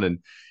around,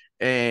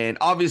 and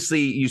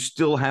obviously you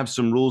still have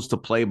some rules to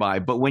play by,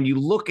 but when you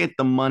look at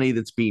the money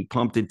that's being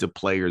pumped into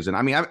players, and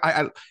I mean,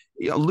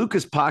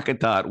 Lucas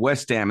Paquetá at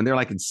West Ham, and they're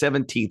like in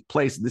 17th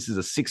place. This is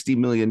a $60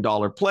 million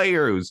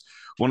player who's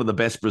one of the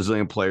best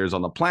Brazilian players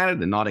on the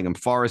planet, and Nottingham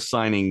Forest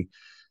signing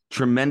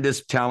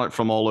tremendous talent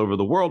from all over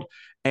the world,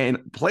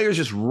 and players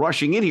just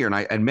rushing in here. And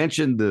I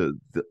mentioned the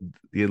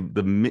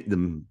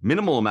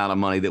minimal amount of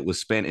money that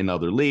was spent in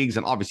other leagues,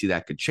 and obviously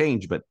that could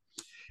change. But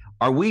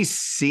are we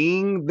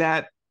seeing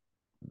that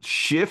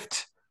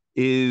shift?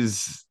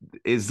 Is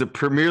the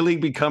Premier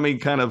League becoming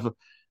kind of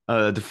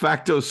a de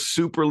facto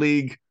Super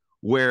League,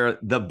 where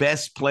the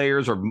best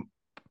players, or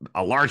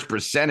a large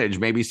percentage,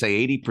 maybe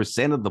say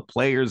 80% of the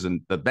players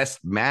and the best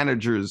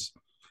managers,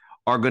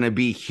 are going to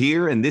be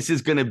here? And this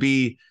is going to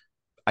be,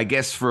 I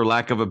guess, for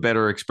lack of a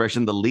better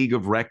expression, the league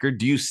of record.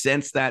 Do you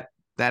sense that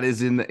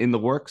is in the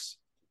works?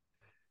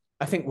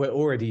 I think we're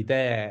already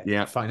there.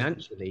 Yeah.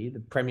 Financially.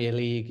 The Premier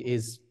League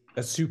is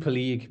a super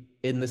league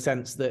in the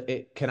sense that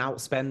it can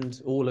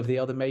outspend all of the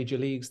other major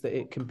leagues that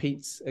it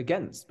competes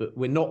against. But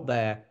we're not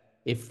there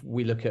if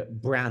we look at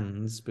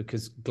brands,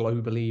 because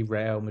globally,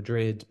 Real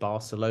Madrid,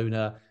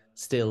 Barcelona,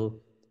 still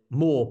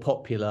more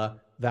popular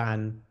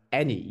than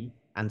any.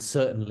 And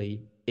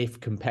certainly if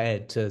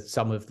compared to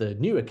some of the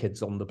newer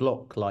kids on the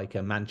block, like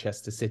a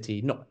Manchester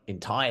City, not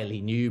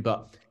entirely new,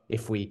 but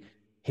if we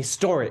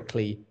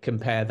historically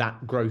compare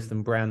that growth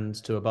and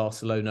brand to a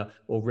Barcelona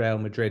or Real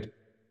Madrid,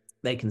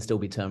 they can still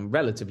be termed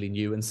relatively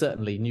new. And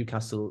certainly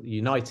Newcastle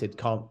United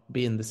can't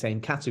be in the same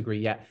category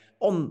yet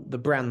on the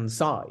brand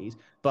side.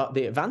 But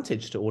the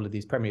advantage to all of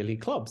these Premier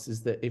League clubs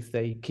is that if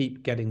they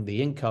keep getting the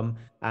income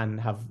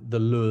and have the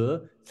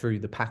lure through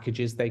the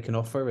packages they can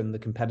offer and the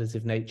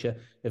competitive nature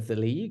of the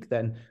league,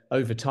 then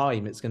over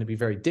time it's going to be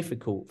very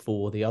difficult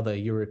for the other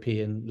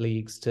European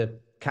leagues to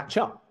catch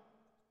up.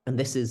 And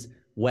this is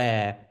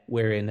where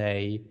we're in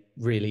a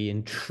really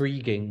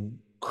intriguing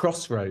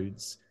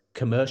crossroads,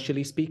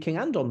 commercially speaking,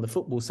 and on the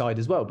football side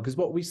as well, because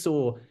what we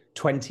saw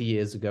 20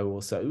 years ago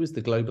or so was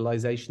the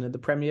globalization of the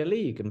Premier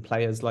League and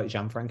players like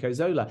Gianfranco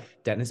Zola,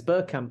 Dennis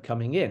Bergkamp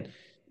coming in.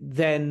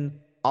 Then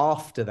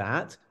after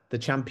that, the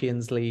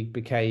Champions League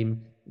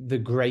became the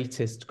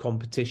greatest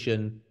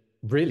competition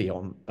really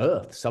on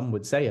earth, some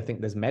would say. I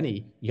think there's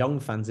many young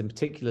fans in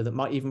particular that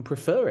might even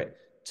prefer it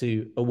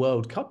to a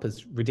World Cup,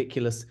 as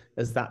ridiculous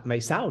as that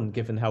may sound,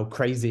 given how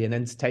crazy and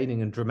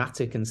entertaining and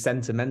dramatic and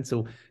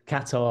sentimental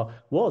Qatar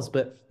was.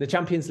 But the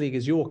Champions League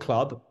is your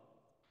club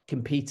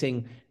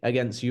competing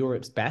against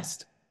Europe's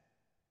best.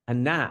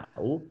 And now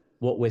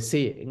what we're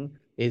seeing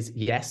is,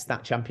 yes,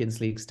 that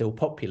Champions League still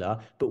popular,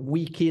 but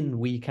week in,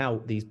 week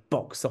out, these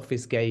box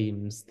office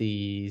games,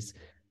 these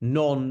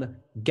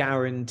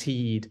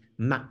non-guaranteed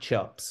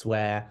matchups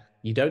where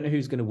you don't know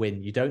who's going to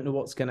win, you don't know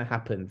what's going to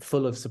happen,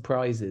 full of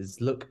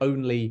surprises. Look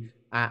only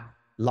at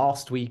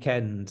last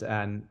weekend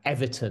and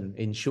Everton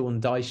in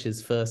Sean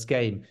Dyche's first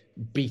game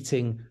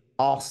beating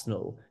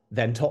Arsenal,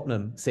 then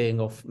Tottenham seeing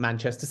off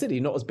Manchester City.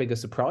 Not as big a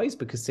surprise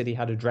because City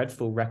had a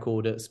dreadful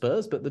record at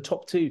Spurs, but the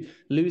top two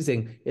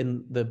losing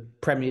in the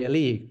Premier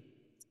League.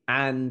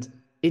 And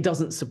it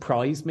doesn't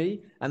surprise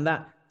me. And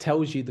that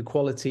tells you the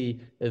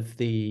quality of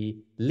the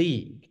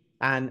league.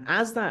 And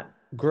as that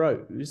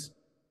grows,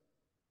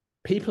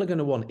 people are going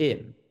to want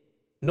in,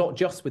 not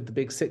just with the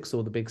big six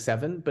or the big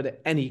seven, but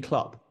at any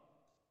club.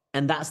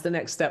 And that's the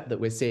next step that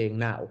we're seeing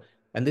now.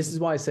 And this is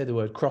why I say the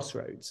word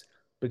crossroads,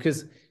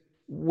 because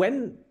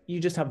when you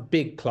just have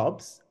big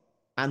clubs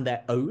and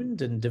they're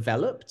owned and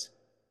developed,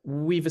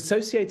 we've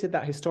associated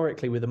that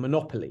historically with a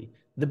monopoly.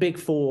 The big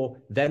four,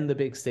 then the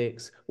big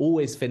six,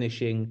 always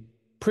finishing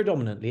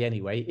predominantly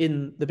anyway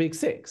in the big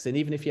six. And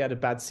even if you had a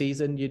bad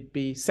season, you'd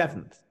be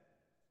seventh.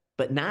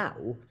 But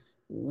now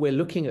we're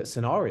looking at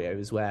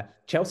scenarios where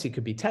Chelsea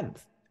could be 10th,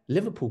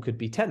 Liverpool could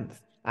be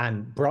 10th,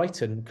 and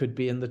Brighton could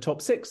be in the top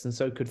six, and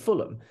so could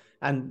Fulham.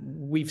 And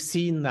we've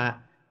seen that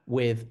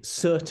with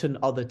certain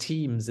other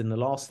teams in the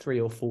last 3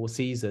 or 4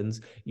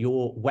 seasons.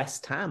 Your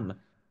West Ham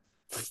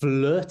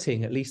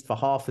flirting, at least for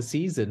half a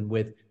season,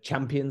 with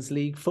Champions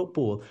League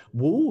football.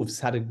 Wolves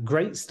had a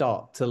great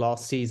start to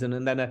last season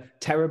and then a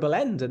terrible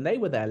end, and they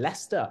were there.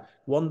 Leicester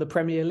won the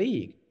Premier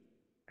League.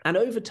 And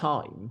over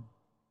time,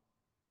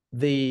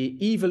 the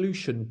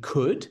evolution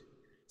could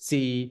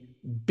see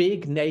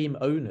big name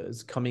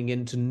owners coming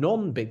into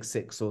non-big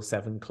 6 or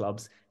 7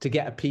 clubs to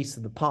get a piece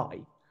of the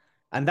pie.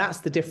 And that's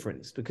the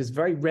difference, because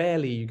very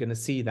rarely you're going to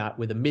see that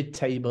with a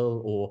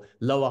mid-table or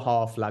lower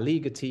half La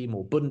Liga team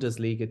or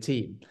Bundesliga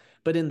team.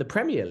 But in the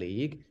Premier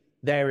League,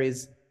 there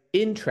is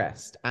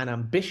interest and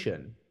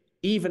ambition,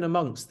 even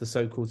amongst the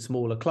so-called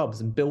smaller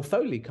clubs. And Bill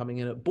Foley coming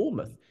in at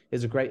Bournemouth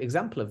is a great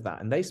example of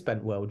that. And they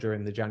spent well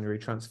during the January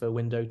transfer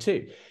window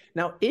too.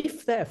 Now,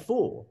 if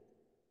therefore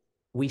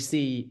we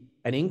see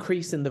an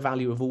increase in the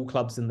value of all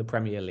clubs in the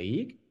Premier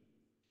League,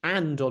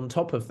 and on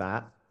top of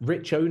that,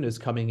 rich owners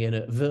coming in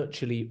at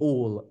virtually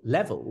all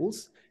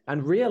levels,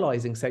 and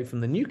realizing, say,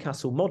 from the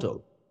Newcastle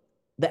model,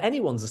 that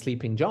anyone's a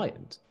sleeping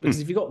giant. Because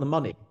if you've got the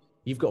money,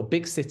 you've got a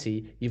big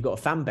city, you've got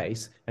a fan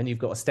base, and you've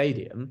got a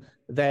stadium,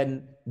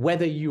 then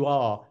whether you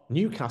are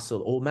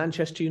Newcastle or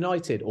Manchester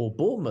United or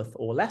Bournemouth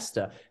or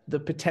Leicester, the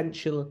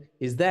potential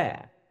is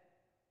there.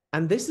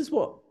 And this is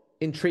what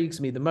intrigues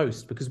me the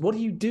most, because what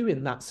do you do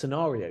in that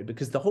scenario?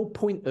 Because the whole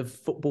point of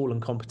football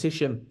and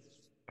competition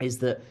is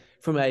that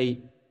from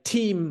a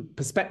team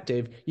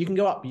perspective, you can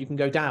go up, you can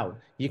go down,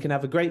 you can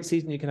have a great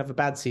season, you can have a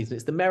bad season.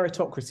 It's the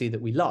meritocracy that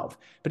we love.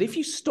 But if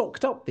you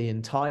stocked up the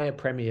entire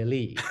Premier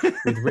League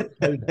with rich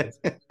owners,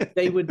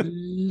 they would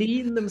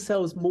lean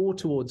themselves more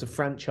towards a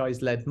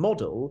franchise-led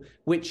model,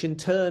 which in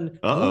turn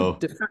would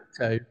de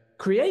facto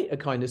create a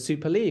kind of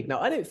super league.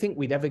 Now, I don't think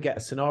we'd ever get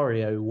a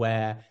scenario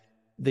where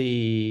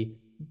the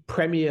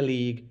Premier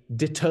League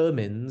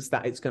determines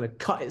that it's going to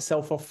cut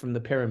itself off from the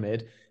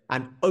pyramid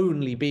and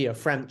only be a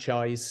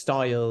franchise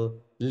style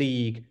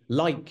league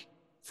like,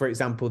 for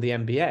example, the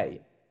NBA.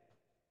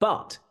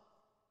 But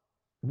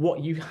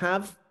what you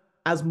have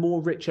as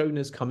more rich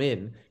owners come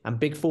in and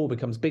Big 4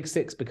 becomes Big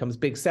 6, becomes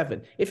Big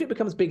 7, if it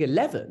becomes Big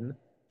 11,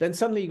 then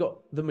suddenly you got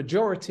the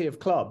majority of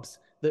clubs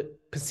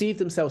that perceive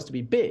themselves to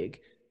be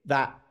big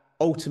that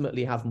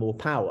ultimately have more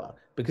power.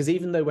 Because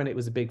even though when it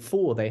was a Big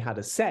 4, they had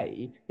a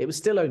say, it was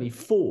still only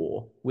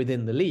 4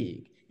 within the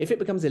league. If it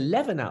becomes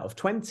 11 out of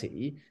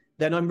 20,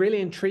 then I'm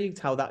really intrigued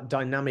how that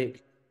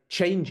dynamic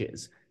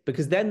changes.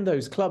 Because then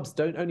those clubs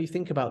don't only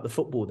think about the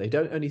football, they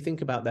don't only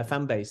think about their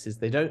fan bases,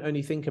 they don't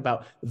only think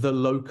about the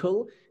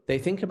local, they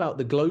think about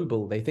the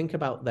global, they think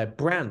about their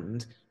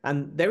brand.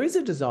 And there is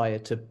a desire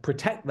to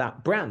protect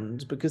that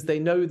brand, because they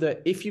know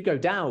that if you go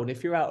down,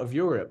 if you're out of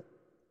Europe,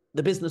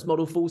 the business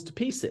model falls to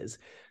pieces.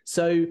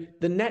 So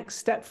the next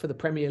step for the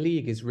Premier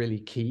League is really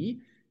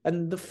key.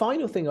 And the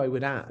final thing I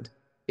would add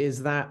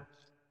is that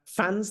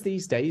fans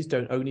these days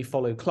don't only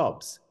follow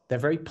clubs. They're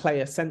very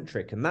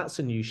player-centric, and that's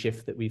a new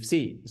shift that we've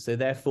seen. So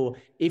therefore,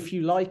 if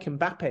you like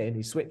Mbappe and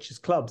he switches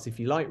clubs, if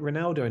you like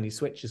Ronaldo and he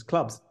switches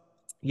clubs,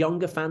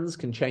 younger fans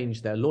can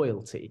change their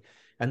loyalty.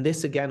 And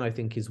this, again, I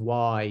think is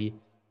why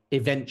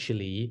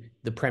eventually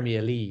the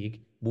Premier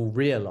League will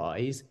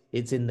realise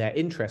it's in their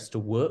interest to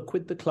work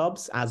with the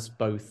clubs as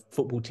both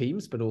football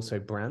teams, but also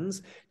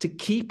brands, to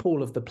keep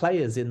all of the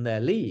players in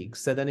their league.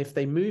 So then if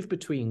they move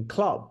between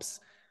clubs,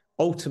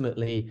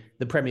 ultimately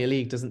the Premier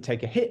League doesn't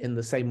take a hit in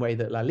the same way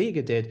that La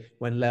Liga did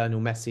when Lionel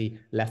Messi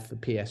left for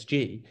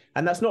PSG.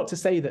 And that's not to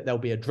say that there'll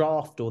be a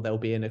draft or there'll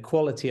be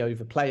inequality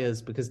over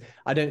players, because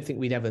I don't think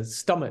we'd ever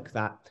stomach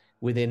that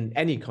within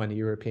any kind of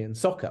European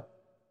soccer.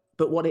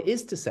 But what it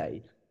is to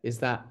say is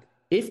that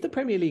if the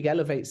Premier League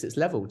elevates its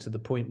level to the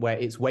point where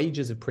its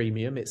wages are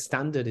premium, its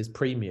standard is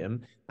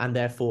premium, and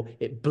therefore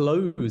it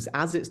blows,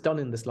 as it's done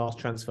in this last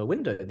transfer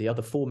window, the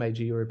other 4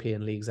 major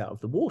European leagues out of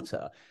the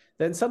water,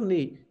 then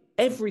suddenly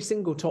every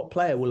single top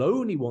player will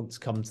only want to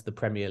come to the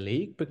Premier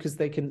League because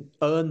they can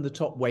earn the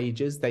top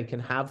wages, they can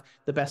have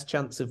the best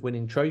chance of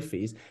winning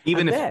trophies.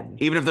 Even And if then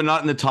even if they're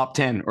not in the top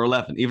 10 or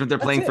 11, even if they're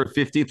that's playing for it. a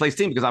 15th place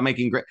team, because I'm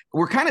making great.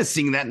 We're kind of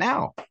seeing that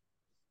now.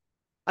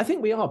 I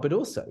think we are, but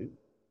also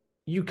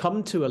you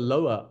come to a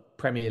lower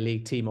Premier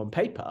League team on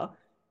paper,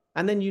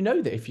 and then you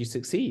know that if you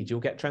succeed, you'll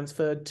get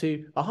transferred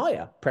to a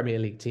higher Premier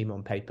League team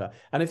on paper.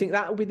 And I think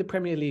that will be the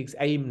Premier League's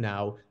aim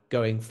now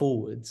going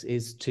forwards,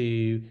 is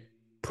to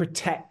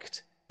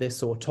protect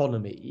this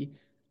autonomy,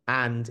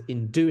 and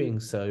in doing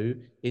so,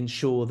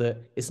 ensure that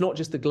it's not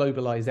just the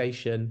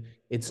globalization,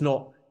 it's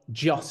not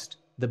just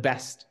the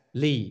best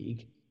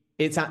league,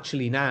 it's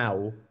actually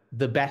now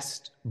the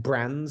best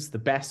brands, the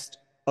best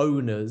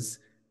owners,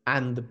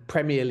 and the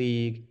Premier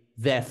League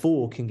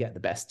therefore can get the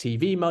best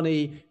TV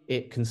money.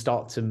 It can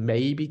start to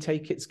maybe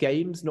take its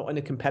games, not in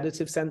a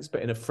competitive sense,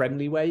 but in a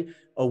friendly way,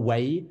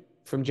 away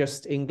from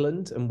just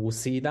England. And we'll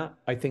see that,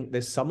 I think,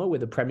 this summer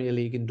with a Premier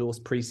League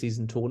endorsed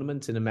preseason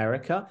tournament in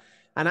America.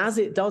 And as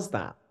it does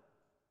that,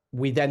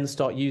 we then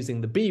start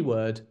using the B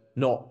word,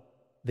 not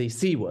the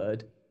C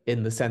word,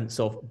 in the sense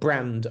of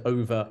brand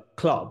over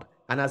club.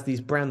 And as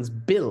these brands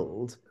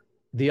build,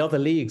 the other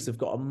leagues have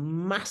got a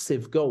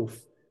massive gulf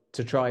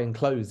to try and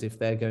close if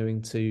they're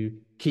going to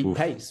keep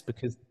pace,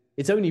 because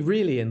it's only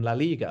really in La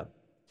Liga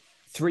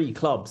 3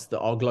 clubs that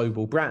are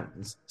global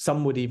brands.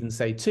 Some would even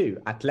say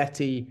 2.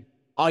 Atleti,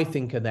 I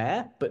think, are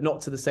there, but not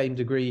to the same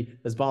degree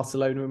as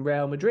Barcelona and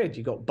Real Madrid.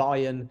 You've got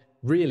Bayern,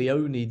 really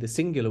only the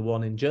singular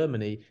one in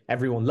Germany.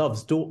 Everyone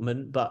loves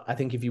Dortmund, but I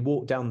think if you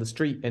walk down the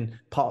street in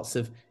parts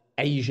of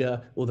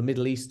Asia or the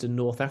Middle East and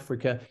North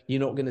Africa, you're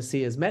not going to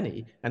see as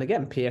many. And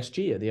again,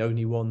 PSG are the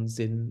only ones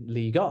in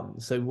Ligue 1.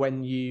 So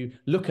when you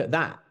look at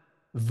that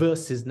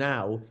versus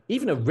now,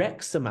 even a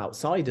Wrexham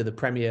outside of the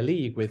Premier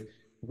League with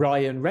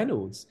Ryan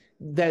Reynolds,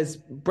 there's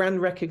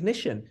brand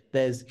recognition,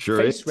 there's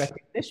face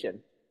recognition.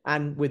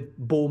 And with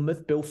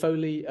Bournemouth, Bill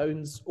Foley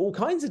owns all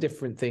kinds of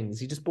different things.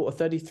 He just bought a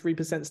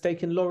 33%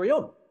 stake in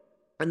Lorient.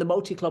 And the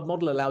multi-club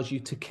model allows you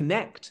to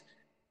connect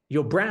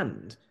your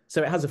brand.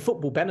 So it has a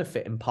football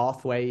benefit in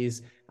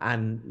pathways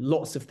and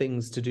lots of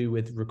things to do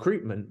with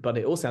recruitment, but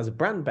it also has a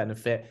brand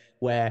benefit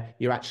where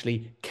you're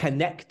actually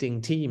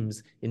connecting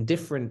teams in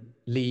different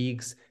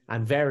leagues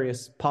and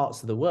various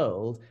parts of the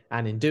world.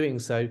 And in doing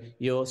so,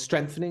 you're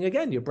strengthening,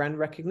 again, your brand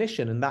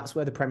recognition. And that's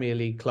where the Premier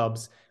League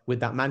clubs, with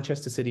that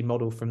Manchester City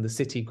model from the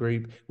City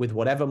Group, with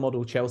whatever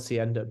model Chelsea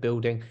end up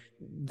building,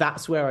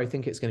 that's where I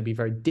think it's going to be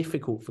very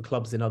difficult for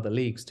clubs in other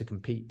leagues to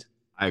compete.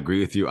 I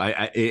agree with you.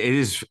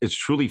 It's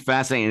truly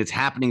fascinating. It's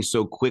happening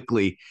so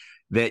quickly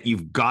that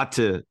you've got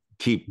to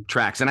keep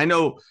tracks. And I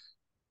know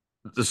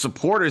the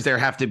supporters there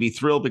have to be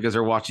thrilled because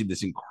they're watching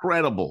this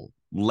incredible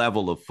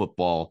level of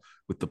football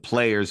with the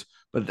players,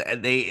 but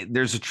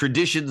there's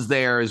traditions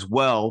there as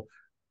well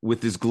with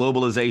this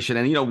globalization.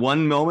 And,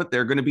 one moment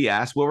they're going to be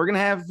asked, well, we're going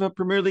to have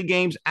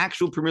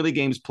actual Premier League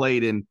games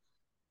played in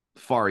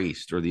Far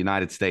East or the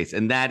United States.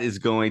 And that is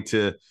going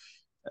to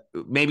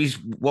maybe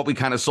what we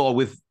kind of saw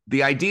with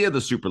the idea of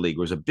the Super League.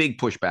 Was a big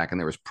pushback and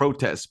there was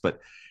protests, but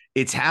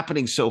it's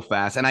happening so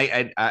fast. And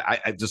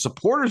the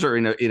supporters are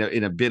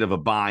in a bit of a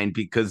bind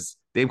because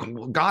they've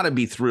got to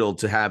be thrilled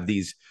to have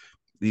these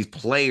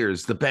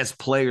players, the best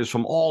players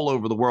from all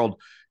over the world,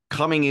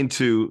 coming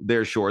into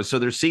their shores. So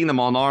they're seeing them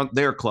on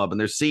their club and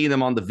they're seeing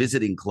them on the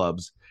visiting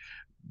clubs.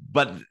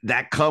 But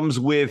that comes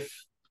with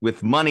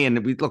money.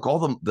 And we look,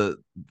 all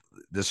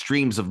the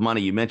streams of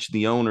money. You mentioned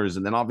the owners,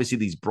 and then obviously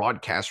these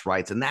broadcast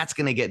rights, and that's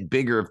going to get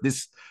bigger if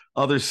this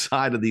other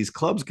side of these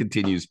clubs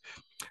continues.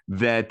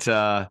 That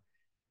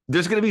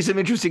there's going to be some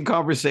interesting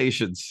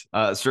conversations,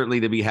 certainly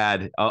to be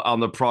had on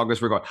the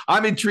progress we're going.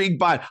 I'm intrigued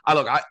by.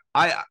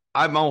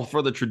 I'm all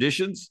for the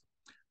traditions,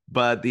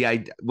 but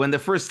when the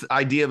first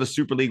idea of a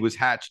Super League was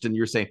hatched, and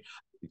you're saying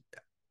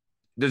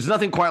there's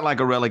nothing quite like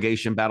a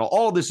relegation battle.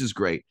 All this is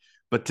great,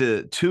 but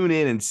to tune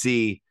in and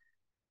see,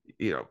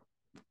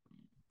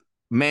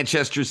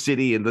 Manchester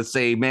City and let's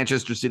say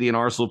Manchester City and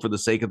Arsenal for the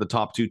sake of the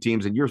top 2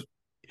 teams, and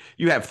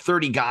you have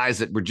 30 guys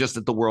that were just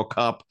at the World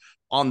Cup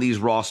on these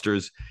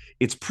rosters.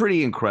 It's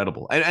pretty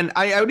incredible. And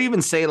I would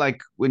even say,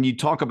 like, when you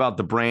talk about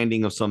the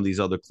branding of some of these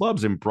other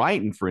clubs, in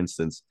Brighton, for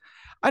instance,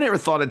 I never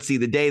thought I'd see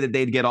the day that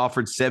they'd get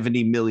offered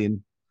 70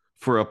 million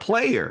for a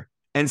player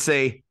and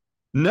say,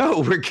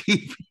 no, we're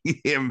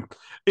keeping him.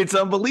 It's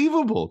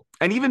unbelievable.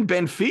 And even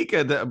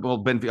Benfica,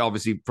 Benfica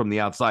obviously from the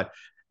outside,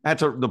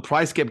 the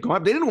price kept going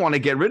up. They didn't want to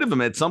get rid of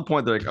him. At some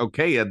point, they're like,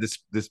 okay,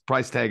 this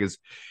price tag is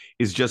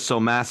just so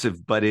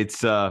massive. But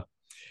it's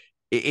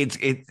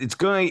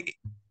going.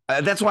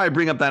 That's why I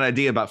bring up that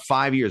idea about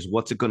 5 years.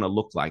 What's it going to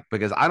look like?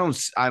 Because I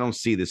don't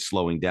see this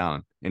slowing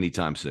down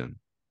anytime soon.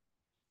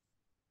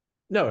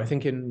 No, I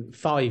think in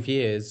 5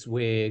 years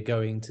we're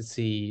going to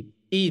see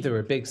either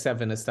a Big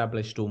Seven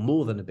established or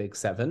more than a Big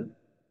Seven,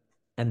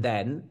 and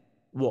then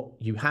what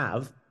you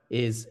have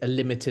is a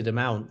limited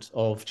amount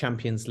of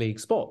Champions League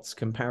spots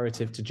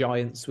comparative to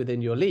giants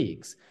within your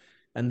leagues.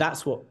 And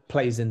that's what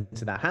plays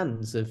into the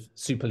hands of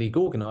Super League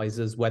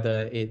organisers,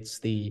 whether it's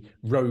the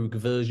rogue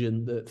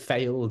version that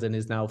failed and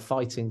is now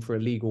fighting for a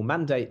legal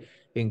mandate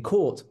in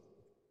court,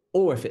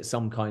 or if it's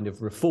some kind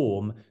of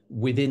reform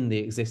within the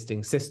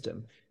existing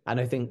system. And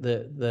I think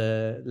that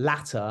the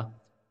latter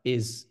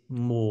is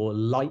more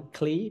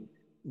likely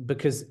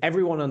because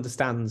everyone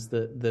understands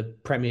that the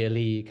Premier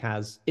League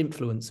has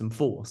influence and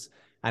force.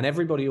 And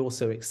everybody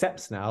also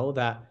accepts now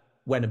that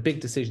when a big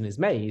decision is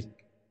made,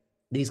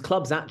 these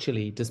clubs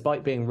actually,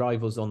 despite being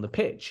rivals on the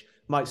pitch,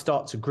 might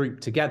start to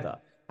group together.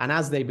 And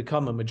as they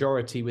become a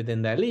majority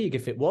within their league,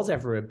 if it was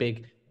ever a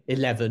big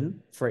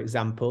 11, for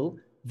example,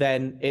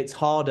 then it's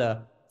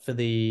harder for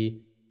the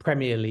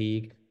Premier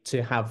League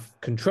to have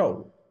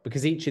control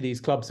because each of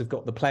these clubs have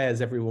got the players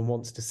everyone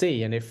wants to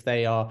see. And if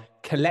they are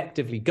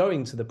collectively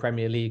going to the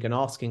Premier League and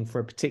asking for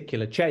a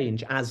particular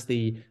change as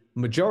the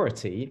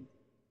majority,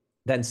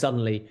 then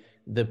suddenly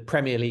the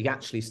Premier League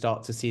actually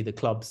start to see the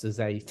clubs as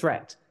a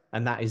threat.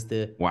 And that is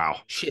the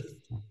shift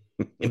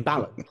in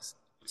balance.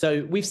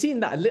 So we've seen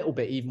that a little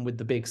bit even with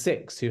the big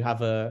six who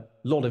have a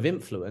lot of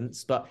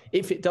influence. But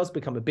if it does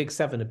become a big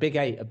seven, a big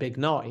eight, a big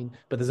nine,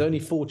 but there's only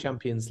 4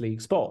 Champions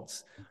League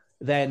spots,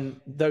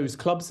 then those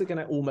clubs are going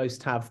to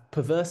almost have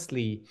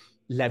perversely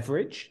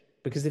leverage,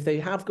 because if they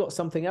have got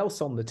something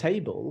else on the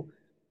table,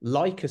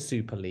 like a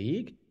Super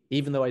League,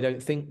 even though I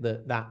don't think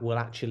that that will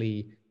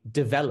actually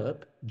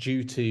develop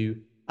due to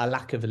a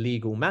lack of a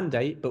legal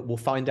mandate, but we'll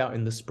find out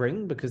in the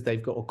spring because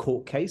they've got a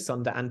court case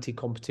under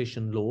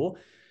anti-competition law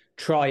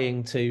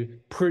trying to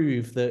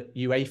prove that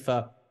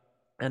UEFA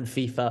and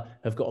FIFA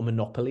have got a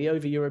monopoly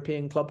over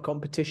European club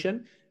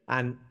competition.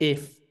 And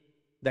if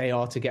they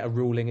are to get a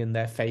ruling in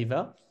their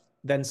favour,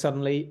 then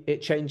suddenly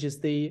it changes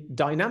the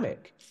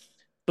dynamic.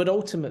 But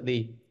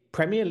ultimately,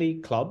 Premier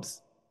League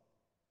clubs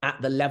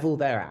at the level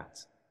they're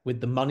at,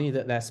 with the money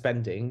that they're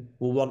spending,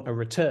 will want a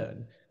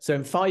return. So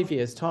in 5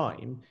 years'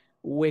 time,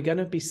 we're going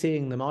to be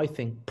seeing them, I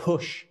think,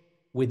 push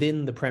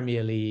within the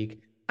Premier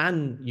League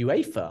and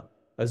UEFA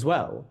as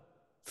well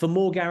for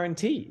more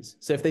guarantees.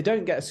 So if they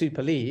don't get a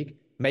Super League,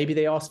 maybe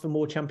they ask for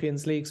more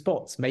Champions League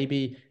spots.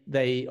 Maybe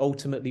they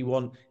ultimately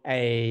want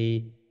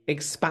a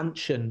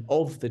expansion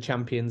of the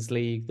Champions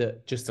League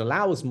that just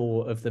allows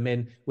more of them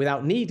in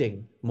without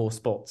needing more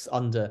spots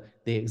under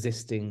the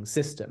existing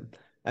system.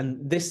 And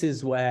this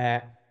is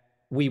where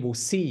we will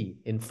see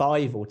in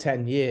 5 or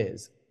 10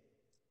 years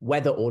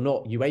whether or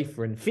not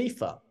UEFA and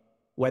FIFA,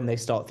 when they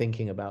start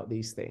thinking about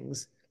these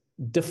things,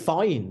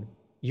 define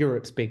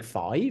Europe's big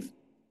five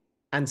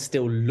and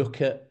still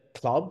look at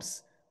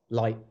clubs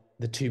like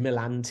the 2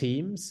 Milan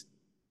teams,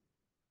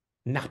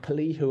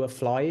 Napoli, who are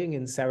flying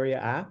in Serie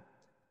A,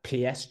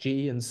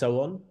 PSG and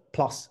so on,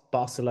 plus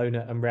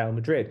Barcelona and Real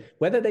Madrid,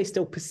 whether they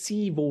still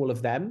perceive all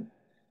of them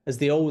as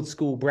the old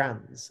school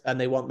brands and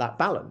they want that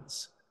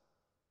balance,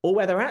 or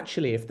whether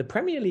actually if the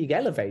Premier League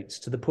elevates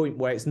to the point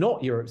where it's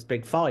not Europe's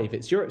big five,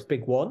 it's Europe's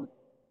big one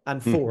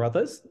and 4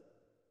 others,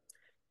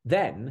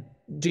 then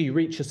do you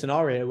reach a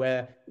scenario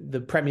where the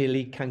Premier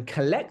League can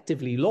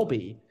collectively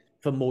lobby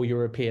for more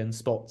European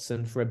spots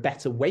and for a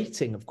better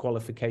weighting of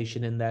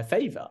qualification in their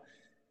favour?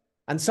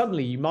 And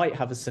suddenly you might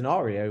have a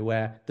scenario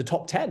where the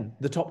top 10,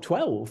 the top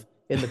 12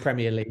 in the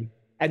Premier League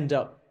end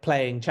up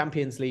playing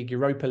Champions League,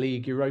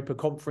 Europa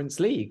Conference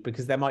League,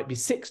 because there might be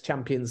 6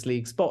 Champions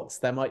League spots.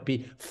 There might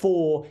be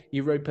 4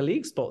 Europa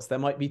League spots. There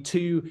might be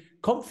 2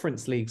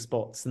 Conference League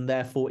spots. And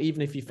therefore,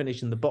 even if you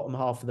finish in the bottom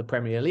half of the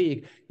Premier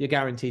League, you're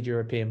guaranteed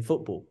European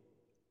football.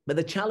 But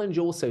the challenge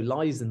also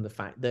lies in the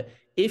fact that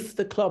if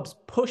the clubs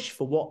push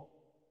for what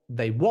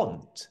they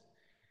want,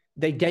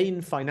 they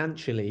gain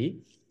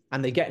financially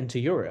and they get into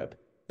Europe,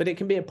 but it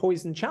can be a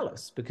poison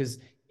chalice, because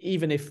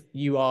even if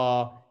you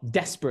are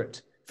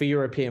desperate for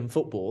European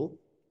football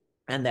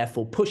and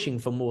therefore pushing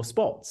for more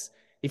spots,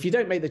 if you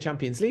don't make the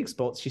Champions League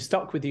spots, you're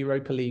stuck with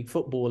Europa League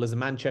football as a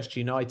Manchester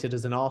United,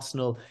 as an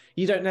Arsenal.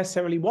 You don't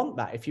necessarily want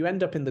that. If you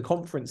end up in the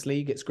Conference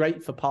League, it's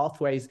great for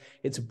pathways.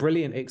 It's a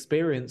brilliant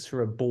experience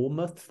for a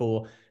Bournemouth,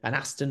 for an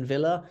Aston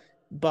Villa.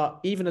 But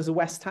even as a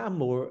West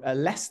Ham or a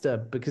Leicester,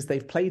 because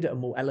they've played at a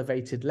more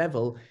elevated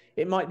level,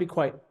 it might be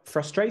quite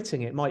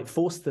frustrating. It might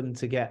force them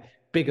to get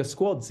bigger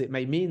squads. It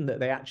may mean that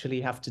they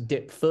actually have to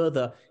dip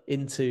further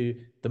into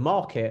the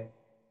market.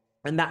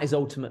 And that is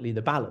ultimately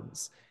the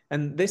balance.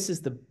 And this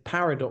is the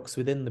paradox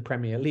within the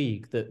Premier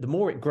League, that the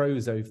more it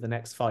grows over the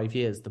next 5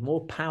 years, the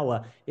more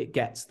power it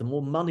gets, the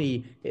more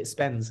money it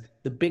spends,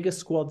 the bigger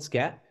squads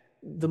get,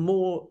 the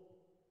more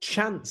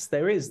chance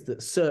there is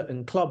that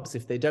certain clubs,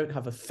 if they don't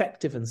have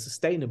effective and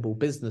sustainable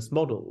business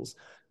models,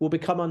 will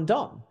become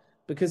undone.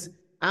 Because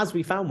as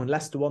we found when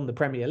Leicester won the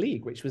Premier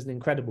League, which was an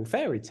incredible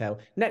fairy tale,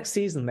 next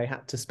season they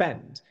had to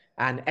spend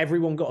and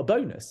everyone got a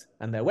bonus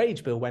and their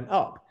wage bill went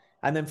up.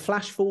 And then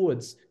flash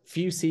forwards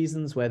few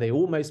seasons where they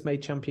almost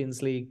made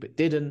Champions League but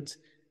didn't.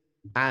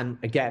 And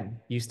again,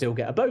 you still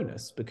get a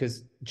bonus,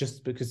 because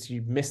just because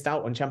you missed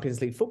out on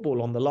Champions League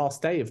football on the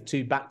last day of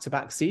 2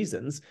 back-to-back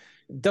seasons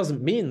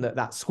doesn't mean that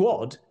that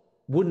squad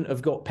wouldn't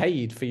have got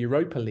paid for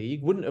Europa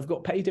League, wouldn't have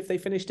got paid if they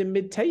finished in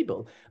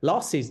mid-table.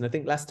 Last season, I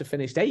think Leicester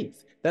finished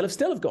 8th. They'll have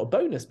still have got a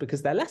bonus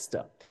because they're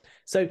Leicester.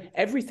 So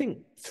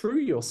everything through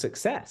your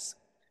success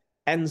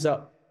ends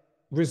up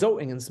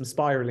resulting in some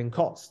spiraling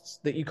costs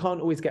that you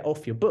can't always get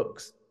off your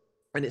books.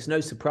 And it's no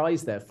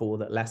surprise, therefore,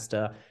 that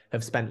Leicester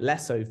have spent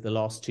less over the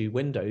last 2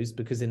 windows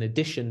because in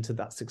addition to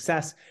that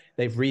success,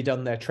 they've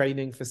redone their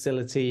training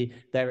facility,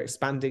 they're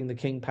expanding the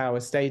King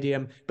Power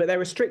Stadium, but they're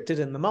restricted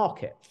in the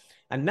market.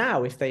 And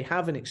now if they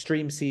have an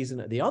extreme season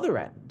at the other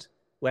end,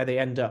 where they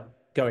end up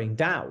going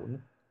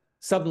down,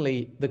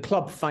 suddenly the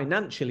club,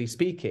 financially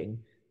speaking,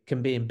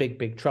 can be in big,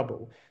 big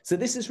trouble. So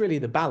this is really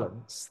the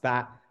balance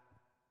that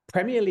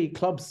Premier League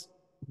clubs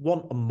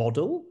want a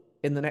model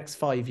in the next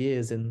 5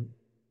 years in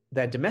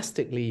their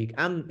domestic league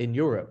and in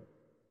Europe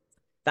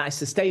that is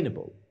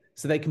sustainable,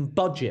 so they can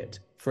budget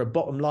for a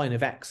bottom line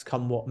of X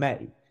come what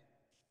may.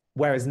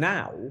 Whereas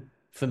now,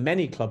 for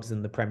many clubs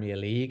in the Premier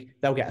League,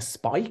 they'll get a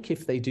spike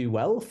if they do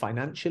well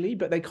financially,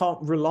 but they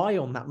can't rely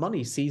on that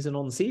money season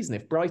on season.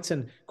 If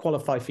Brighton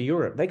qualify for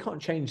Europe, they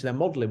can't change their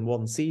model in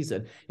one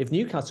season. If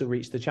Newcastle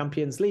reach the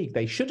Champions League,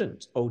 they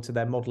shouldn't alter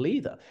their model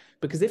either.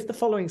 Because if the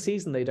following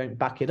season they don't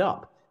back it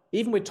up,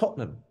 even with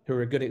Tottenham, who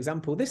are a good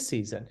example this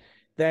season,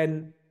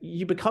 then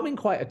you become in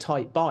quite a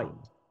tight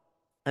bind.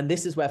 And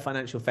this is where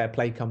financial fair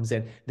play comes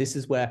in. This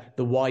is where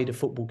the wider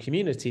football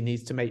community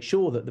needs to make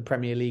sure that the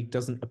Premier League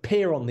doesn't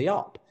appear on the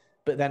up,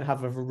 but then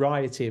have a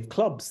variety of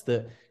clubs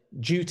that,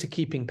 due to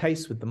keeping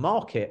pace with the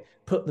market,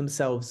 put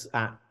themselves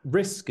at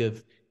risk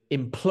of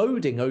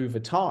imploding over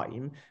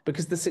time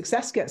because the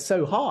success gets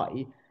so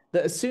high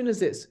that as soon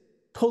as it's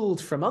pulled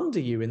from under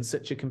you in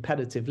such a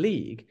competitive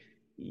league,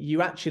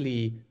 you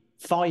actually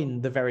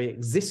find the very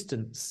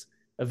existence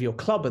of your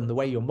club and the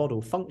way your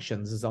model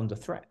functions is under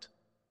threat.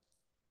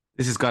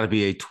 This has got to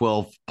be a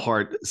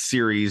 12-part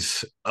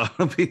series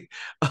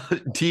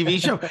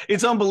TV show.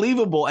 It's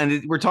unbelievable.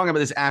 And we're talking about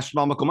this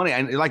astronomical money.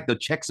 And like the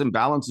checks and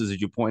balances,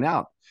 as you point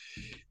out,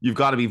 you've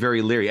got to be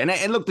very leery. And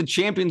look, the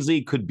Champions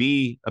League could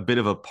be a bit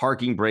of a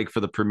parking brake for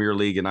the Premier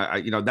League. And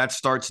that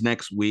starts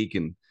next week.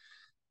 And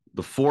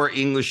the 4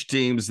 English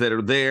teams that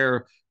are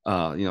there,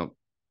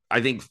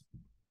 I think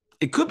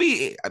it could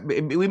be,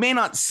 we may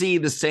not see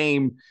the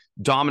same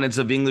dominance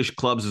of English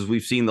clubs as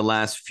we've seen the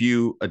last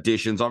few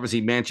editions.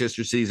 Obviously,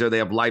 Manchester City's there. They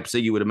have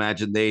Leipzig. You would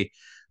imagine they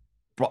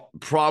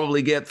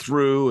probably get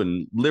through.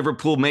 And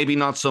Liverpool, maybe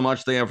not so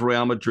much. They have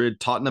Real Madrid.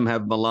 Tottenham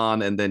have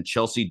Milan. And then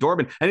Chelsea,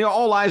 Dortmund. And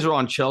all eyes are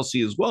on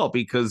Chelsea as well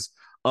because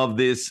of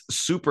this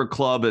super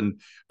club.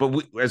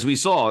 But as we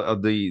saw,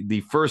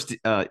 the first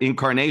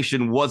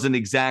incarnation wasn't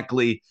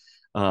exactly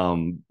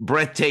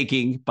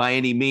breathtaking by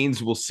any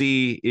means. We'll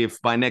see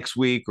if by next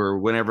week or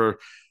whenever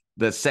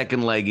the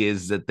second leg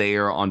is that they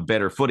are on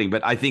better footing.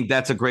 But I think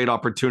that's a great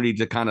opportunity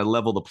to kind of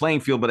level the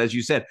playing field. But as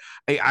you said,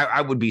 I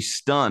would be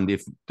stunned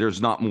if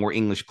there's not more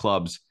English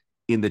clubs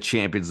in the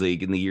Champions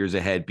League in the years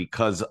ahead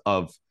because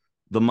of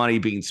the money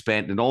being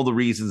spent and all the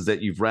reasons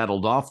that you've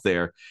rattled off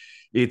there.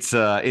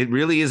 It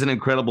really is an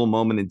incredible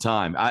moment in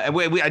time. I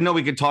know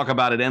we could talk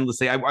about it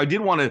endlessly. I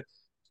did want to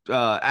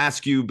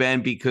ask you,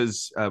 Ben,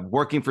 because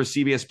working for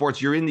CBS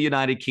Sports, you're in the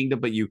United Kingdom,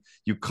 but you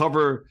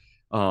cover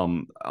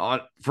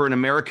for an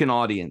American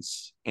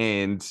audience.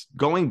 And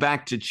going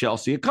back to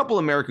Chelsea, a couple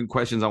American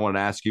questions I wanted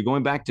to ask you.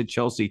 Going back to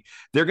Chelsea,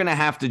 they're going to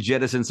have to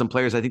jettison some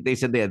players. I think they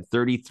said they had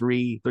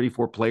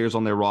 34 players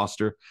on their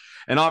roster.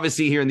 And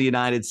obviously here in the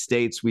United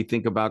States, we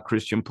think about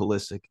Christian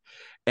Pulisic.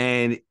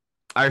 And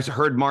I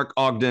heard Mark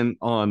Ogden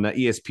on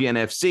ESPN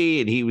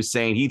FC, and he was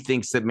saying he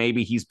thinks that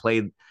maybe he's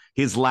played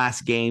his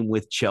last game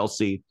with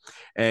Chelsea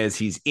as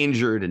he's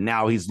injured, and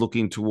now he's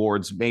looking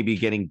towards maybe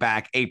getting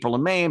back April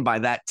and May, and by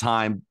that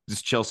time,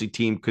 this Chelsea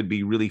team could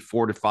be really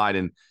fortified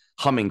and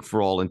humming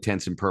for all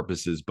intents and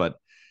purposes. But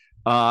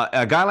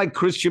a guy like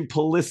Christian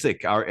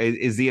Pulisic,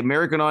 is the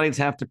American audience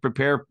have to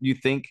prepare, you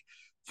think,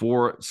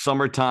 for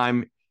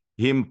summertime,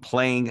 him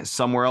playing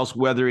somewhere else,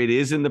 whether it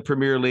is in the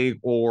Premier League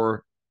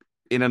or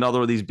in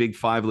another of these big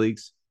 5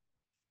 leagues?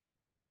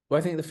 Well,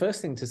 I think the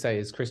first thing to say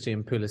is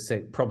Christian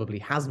Pulisic probably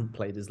hasn't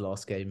played his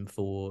last game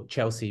for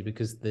Chelsea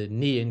because the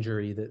knee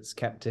injury that's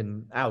kept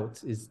him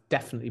out is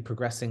definitely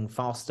progressing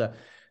faster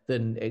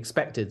than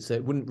expected. So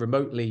it wouldn't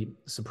remotely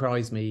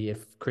surprise me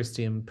if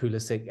Christian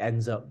Pulisic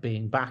ends up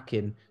being back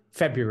in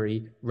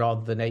February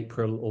rather than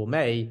April or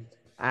May.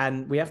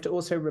 And we have to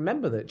also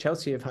remember that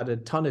Chelsea have had a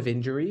ton of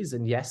injuries.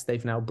 And yes,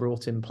 they've now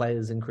brought in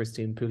players in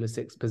Christian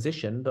Pulisic's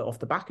position, but off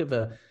the back of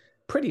a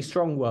pretty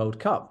strong World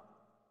Cup.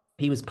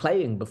 He was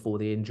playing before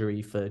the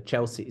injury for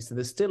Chelsea. So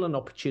there's still an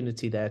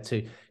opportunity there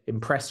to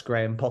impress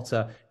Graham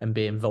Potter and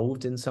be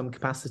involved in some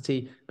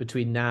capacity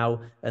between now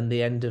and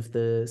the end of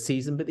the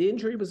season. But the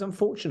injury was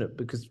unfortunate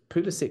because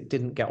Pulisic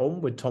didn't get on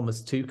with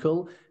Thomas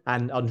Tuchel,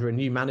 and under a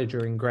new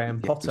manager in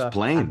Graham Potter,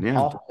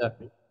 after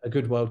a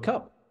good World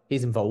Cup,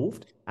 he's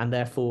involved. And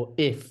therefore,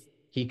 if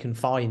he can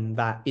find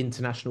that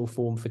international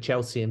form for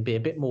Chelsea and be a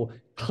bit more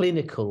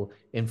clinical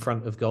in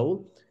front of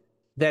goal,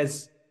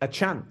 there's a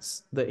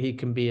chance that he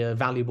can be a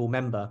valuable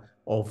member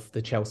of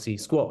the Chelsea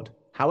squad.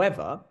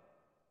 However,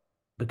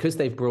 because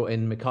they've brought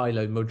in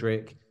Mikhailo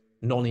Mudryk,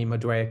 Noni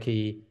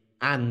Madueke,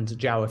 and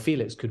Joao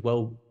Felix could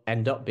well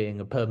end up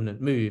being a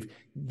permanent move.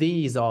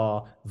 These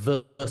are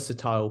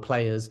versatile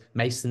players,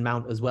 Mason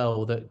Mount as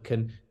well, that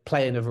can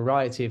play in a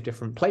variety of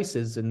different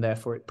places, and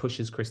therefore it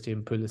pushes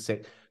Christian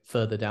Pulisic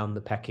further down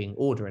the pecking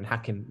order, and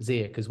Hakim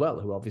Ziyech as well,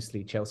 who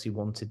obviously Chelsea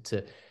wanted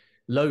to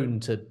loan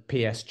to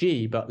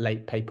PSG, but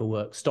late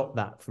paperwork stopped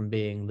that from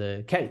being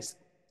the case.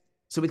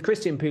 So with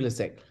Christian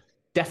Pulisic,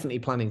 definitely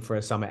planning for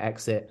a summer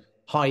exit,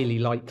 highly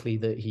likely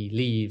that he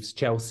leaves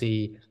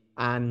Chelsea,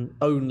 and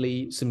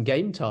only some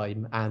game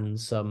time and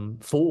some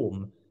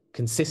form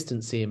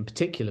consistency in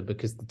particular,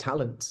 because the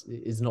talent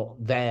is not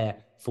there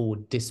for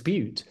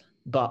dispute,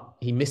 but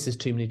he misses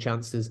too many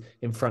chances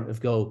in front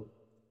of goal.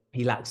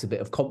 He lacks a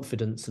bit of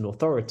confidence and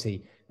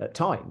authority at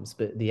times,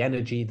 but the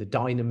energy, the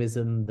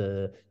dynamism,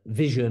 the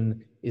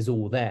vision is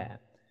all there.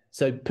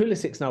 So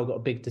Pulisic's now got a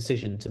big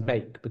decision to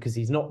make, because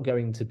he's not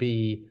going to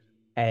be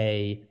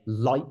a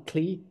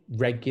likely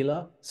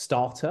regular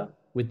starter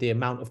with the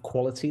amount of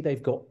quality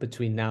they've got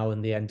between now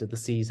and the end of the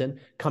season.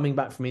 Coming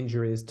back from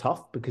injury is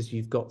tough, because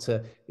you've got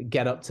to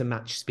get up to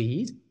match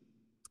speed.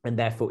 And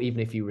therefore, even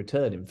if you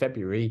return in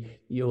February,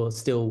 you're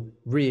still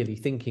really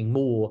thinking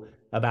more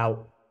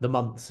about the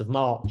months of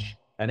March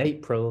and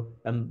April.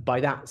 And by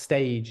that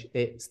stage,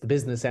 it's the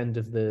business end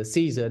of the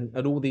season,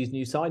 and all these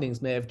new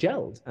signings may have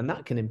gelled, and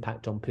that can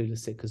impact on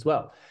Pulisic as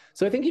well.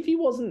 So I think if he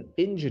wasn't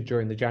injured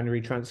during the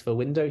January transfer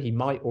window, he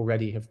might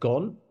already have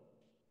gone.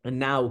 And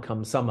now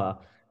come summer,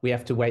 we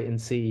have to wait and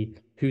see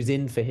who's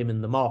in for him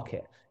in the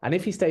market. And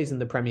if he stays in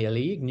the Premier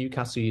League,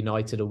 Newcastle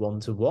United are one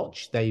to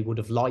watch. They would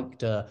have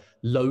liked a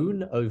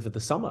loan over the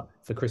summer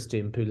for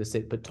Christian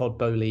Pulisic, but Todd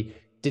Boehly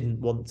didn't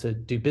want to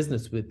do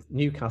business with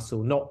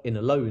Newcastle, not in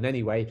a loan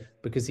anyway,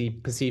 because he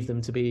perceived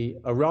them to be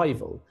a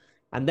rival.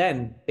 And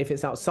then if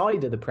it's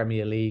outside of the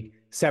Premier League,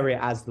 Serie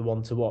A as the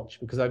one to watch,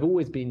 because I've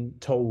always been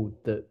told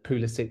that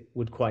Pulisic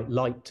would quite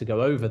like to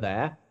go over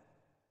there.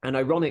 And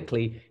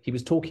ironically, he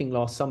was talking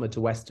last summer to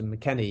Weston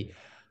McKennie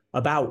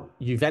about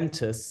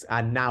Juventus,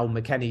 and now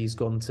McKennie's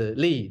gone to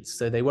Leeds,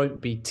 so they won't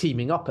be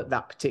teaming up at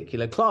that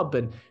particular club.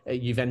 And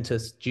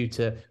Juventus, due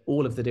to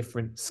all of the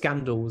different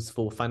scandals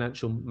for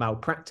financial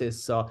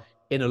malpractice, are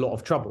in a lot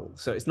of trouble.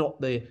 So it's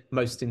not the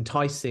most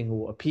enticing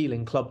or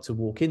appealing club to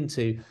walk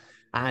into.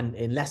 And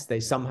unless they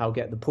somehow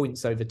get the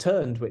points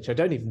overturned, which I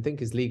don't even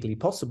think is legally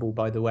possible,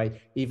 by the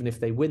way, even if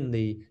they win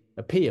the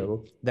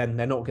appeal, then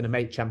they're not going to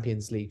make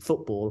Champions League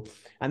football.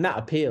 And that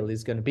appeal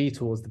is going to be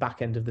towards the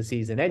back end of the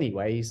season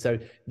anyway. So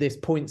this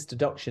points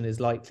deduction is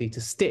likely to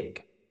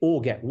stick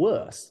or get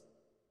worse.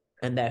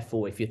 And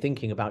therefore, if you're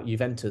thinking about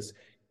Juventus,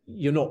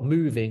 you're not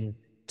moving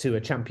to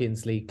a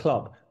Champions League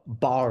club,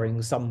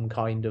 barring some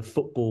kind of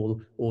football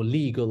or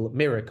legal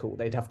miracle.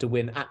 They'd have to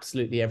win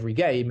absolutely every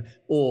game,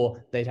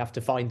 or they'd have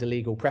to find a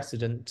legal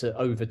precedent to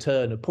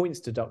overturn a points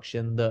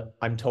deduction that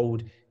I'm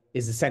told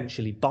is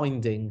essentially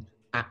binding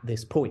at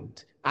this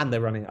point, and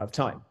they're running out of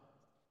time.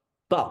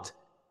 But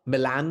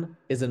Milan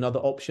is another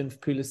option for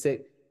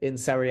Pulisic in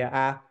Serie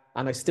A,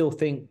 and I still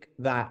think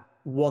that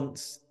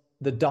once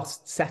the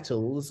dust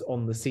settles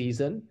on the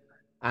season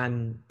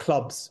and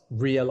clubs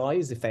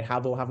realise if they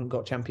have or haven't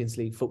got Champions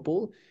League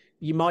football,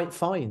 you might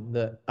find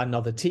that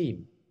another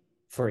team,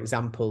 for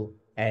example,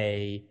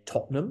 a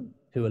Tottenham,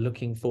 who are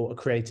looking for a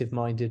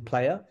creative-minded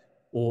player,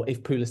 or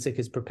if Pulisic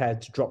is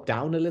prepared to drop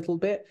down a little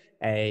bit,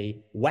 a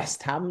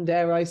West Ham,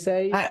 dare I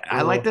say.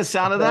 I like the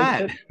sound of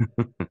that.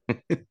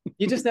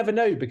 You just never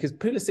know, because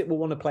Pulisic will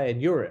want to play in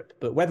Europe,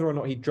 but whether or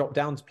not he'd drop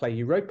down to play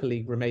Europa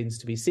League remains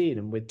to be seen.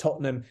 And with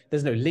Tottenham,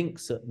 there's no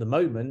links at the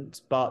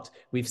moment, but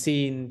we've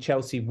seen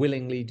Chelsea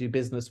willingly do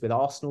business with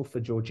Arsenal for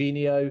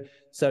Jorginho.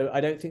 So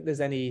I don't think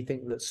there's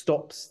anything that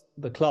stops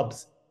the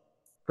clubs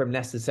from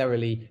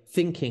necessarily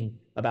thinking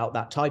about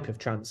that type of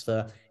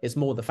transfer. It's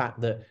more the fact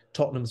that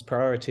Tottenham's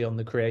priority on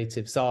the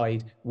creative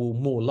side will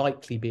more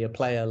likely be a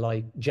player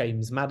like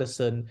James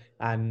Maddison,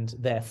 and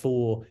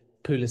therefore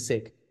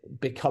Pulisic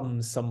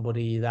becomes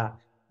somebody that,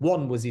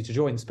 one, was he to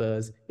join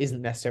Spurs,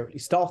 isn't necessarily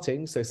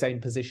starting, so same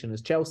position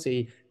as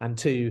Chelsea, and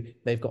two,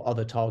 they've got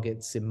other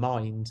targets in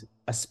mind,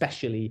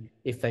 especially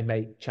if they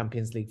make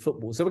Champions League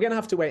football. So we're going to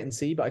have to wait and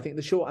see, but I think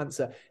the short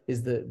answer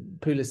is that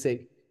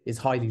Pulisic is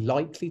highly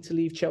likely to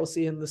leave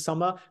Chelsea in the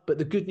summer. But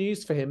the good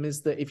news for him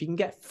is that if he can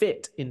get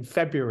fit in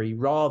February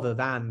rather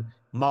than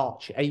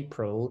March,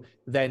 April,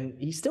 then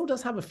he still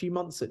does have a few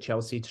months at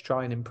Chelsea to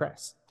try and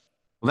impress.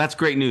 Well, that's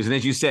great news. And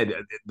as you said,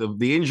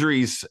 the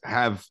injuries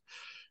have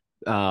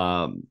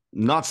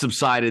not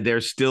subsided.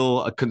 There's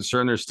still a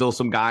concern. There's still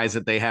some guys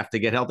that they have to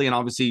get healthy. And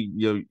obviously,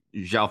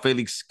 Joao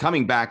Felix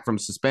coming back from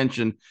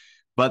suspension,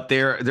 but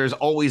there's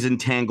always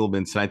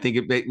entanglements. And I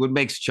think what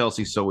makes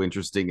Chelsea so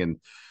interesting. And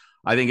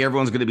I think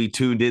everyone's going to be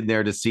tuned in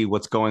there to see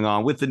what's going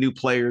on with the new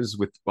players,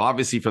 with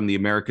obviously from the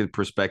American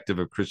perspective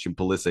of Christian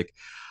Pulisic.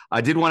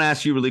 I did want to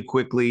ask you really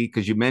quickly,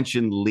 because you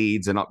mentioned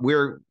Leeds, and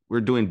we're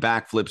doing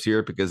backflips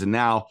here because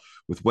now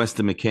with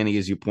Weston McKennie,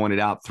 as you pointed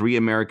out, 3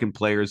 American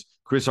players.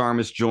 Chris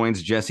Armas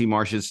joins Jesse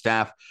Marsch's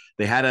staff.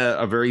 They had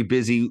a very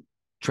busy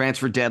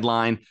transfer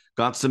deadline,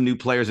 got some new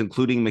players,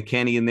 including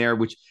McKennie in there,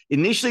 which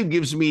initially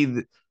gives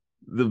me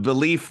the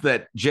belief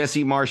that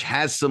Jesse Marsch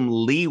has some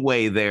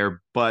leeway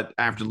there. But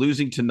after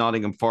losing to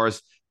Nottingham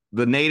Forest,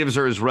 the natives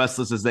are as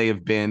restless as they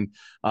have been.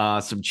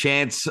 Some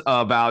chants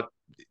about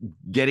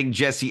getting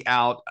Jesse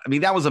out. I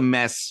mean, that was a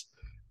mess.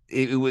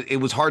 It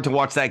was hard to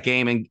watch that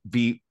game and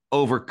be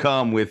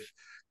overcome with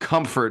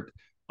comfort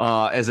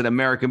as an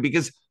American,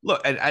 because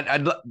look,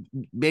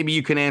 maybe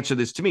you can answer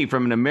this to me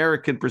from an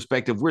American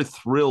perspective. We're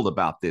thrilled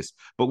about this,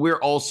 but we're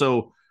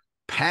also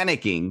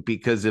panicking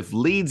because if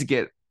Leeds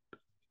get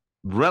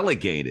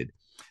relegated,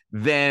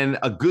 then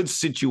a good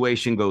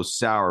situation goes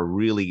sour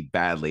really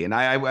badly. And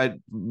I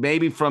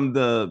maybe from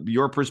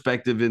your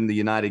perspective in the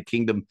United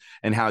Kingdom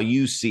and how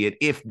you see it,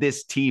 if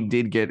this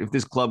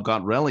club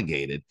got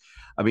relegated,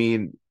 I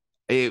mean,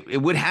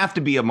 it would have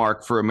to be a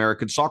mark for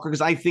American soccer,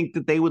 because I think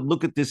that they would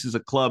look at this as a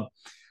club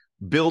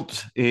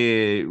built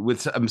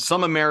with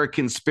some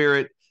American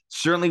spirit,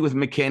 certainly with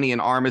McKennie and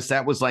Armas.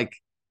 That was like,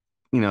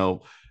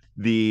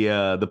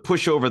 the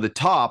push over the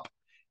top.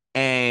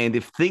 And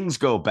if things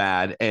go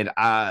bad, and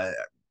I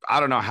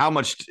don't know how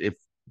much, if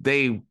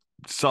they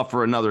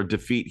suffer another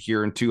defeat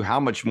here and how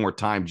much more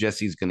time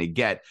Jesse's going to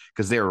get,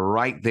 because they're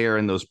right there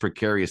in those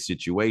precarious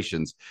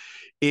situations.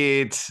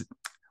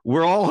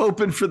 We're all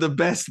hoping for the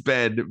best,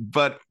 Ben,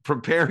 but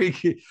preparing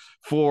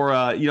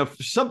for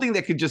something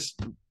that could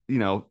just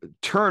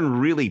turn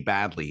really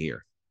badly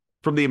here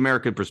from the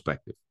American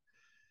perspective.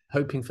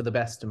 Hoping for the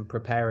best and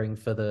preparing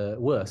for the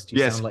worst.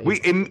 Yes.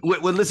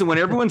 Listen, when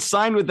everyone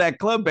signed with that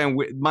club, and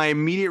my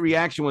immediate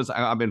reaction was,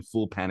 I'm in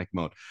full panic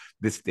mode.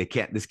 This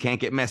can't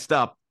get messed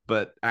up.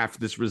 But after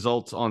this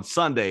result on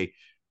Sunday,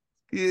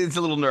 it's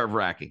a little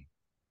nerve-wracking.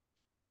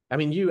 I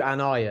mean, you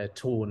and I are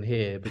torn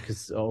here,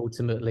 because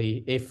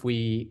ultimately, if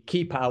we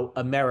keep our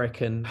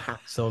American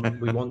hats on,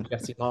 we want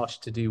Jesse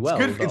Marsch to do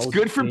well. It's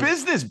good for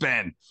business,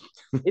 Ben.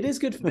 It is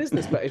good for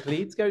business, but if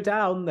Leeds go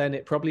down, then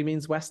it probably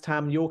means West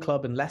Ham, your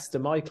club, and Leicester,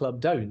 my club,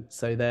 don't.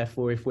 So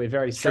therefore, if we're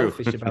very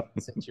selfish about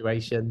the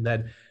situation,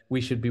 then we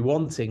should be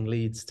wanting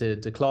Leeds to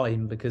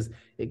decline, because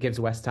it gives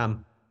West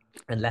Ham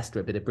and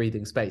Leicester a bit of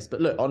breathing space. But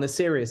look, on a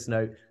serious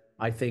note,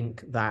 I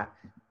think that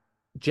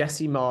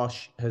Jesse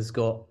Marsch has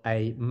got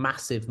a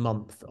massive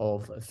month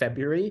of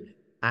February,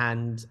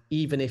 and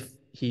even if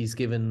he's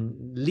given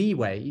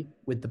leeway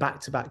with the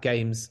back-to-back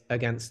games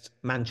against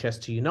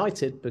Manchester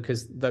United,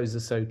 because those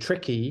are so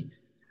tricky,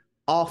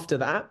 after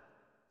that,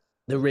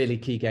 the really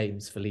key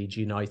games for Leeds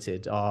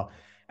United are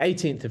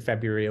 18th of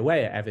February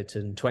away at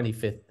Everton,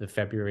 25th of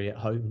February at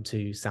home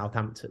to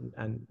Southampton.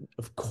 And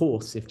of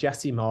course, if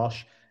Jesse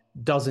Marsch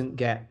doesn't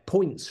get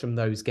points from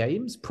those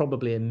games,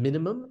 probably a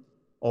minimum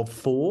of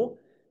 4,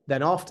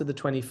 then after the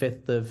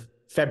 25th of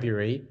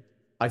February,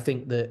 I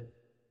think that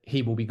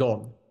he will be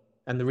gone.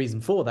 And the reason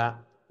for that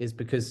is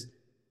because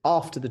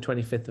after the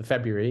 25th of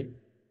February,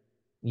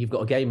 you've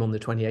got a game on the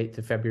 28th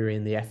of February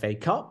in the FA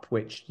Cup,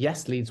 which,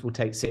 yes, Leeds will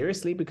take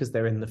seriously because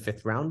they're in the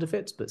 5th round of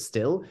it, but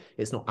still,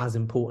 it's not as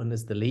important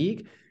as the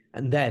league.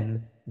 And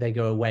then they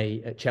go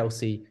away at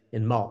Chelsea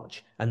in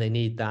March, and they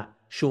need that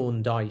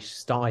Sean Dyche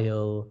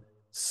style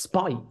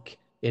spike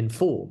in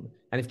form.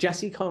 And if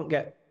Jesse can't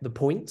get the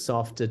points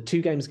after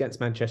 2 games against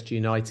Manchester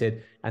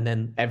United and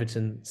then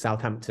Everton,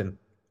 Southampton,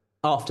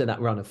 after that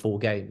run of 4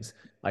 games,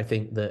 I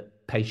think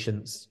that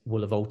patience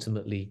will have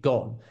ultimately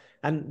gone.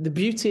 And the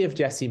beauty of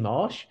Jesse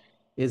Marsch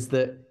is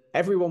that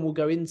everyone will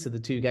go into the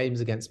 2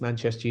 games against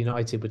Manchester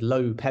United with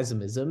low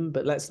pessimism,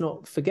 but let's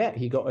not forget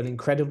he got an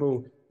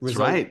incredible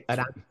result at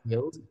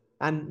Anfield.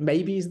 And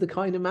maybe he's the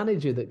kind of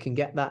manager that can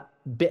get that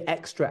bit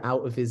extra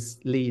out of his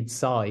Leeds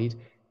side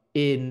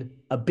in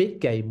a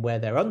big game where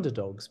they're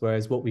underdogs.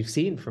 Whereas what we've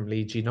seen from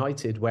Leeds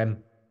United, when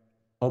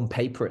on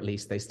paper at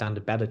least they stand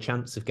a better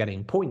chance of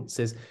getting points,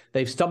 is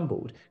they've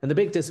stumbled. And the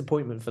big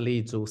disappointment for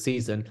Leeds all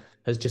season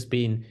has just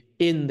been,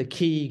 in the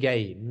key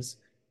games,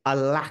 a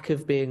lack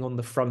of being on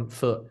the front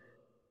foot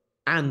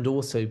and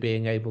also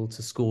being able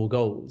to score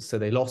goals. So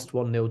they lost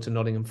 1-0 to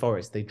Nottingham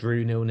Forest. They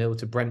drew 0-0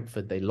 to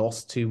Brentford. They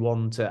lost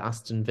 2-1 to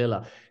Aston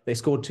Villa. They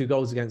scored 2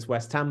 goals against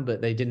West Ham,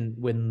 but they didn't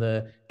win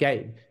the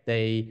game.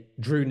 They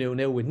drew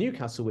 0-0 with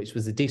Newcastle, which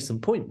was a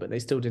decent point, but they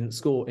still didn't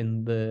score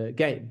in the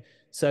game.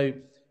 So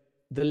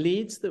the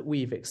Leeds that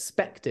we've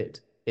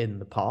expected in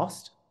the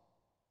past,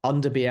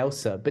 under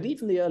Bielsa, but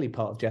even the early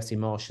part of Jesse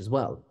Marsch as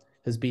well,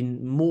 has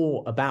been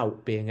more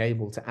about being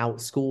able to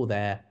outscore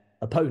their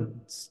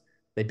opponents.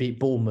 They beat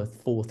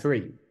Bournemouth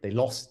 4-3. They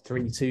lost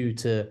 3-2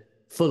 to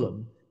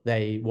Fulham.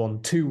 They won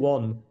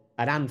 2-1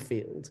 at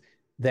Anfield.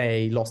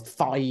 They lost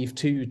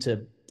 5-2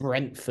 to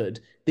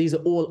Brentford. These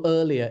are all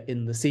earlier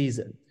in the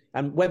season.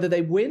 And whether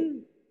they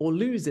win or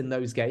lose in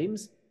those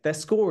games, they're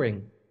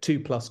scoring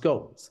 2+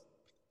 goals.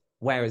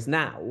 Whereas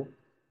now,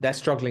 they're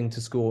struggling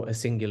to score a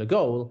singular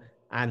goal,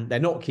 and they're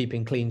not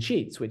keeping clean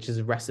sheets, which is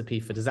a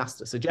recipe for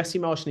disaster. So Jesse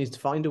Marsch needs to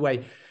find a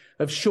way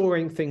of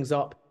shoring things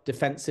up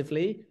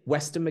defensively.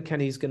 Weston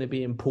McKennie is going to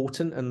be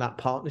important, and that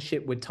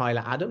partnership with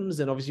Tyler Adams.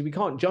 And obviously we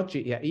can't judge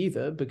it yet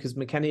either, because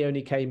McKennie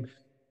only came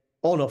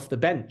on off the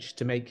bench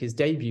to make his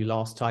debut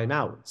last time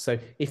out. So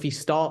if he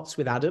starts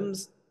with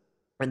Adams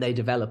and they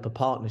develop a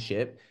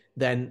partnership,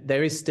 then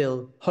there is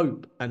still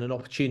hope and an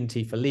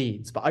opportunity for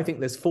Leeds. But I think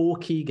there's 4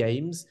 key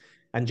games,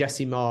 and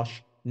Jesse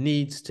Marsch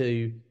needs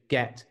to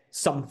get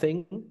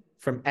something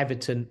from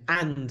Everton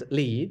and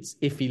Leeds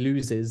if he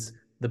loses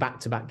the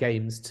back-to-back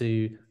games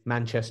to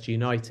Manchester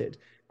United.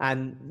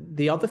 And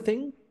the other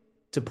thing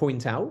to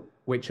point out,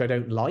 which I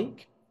don't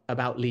like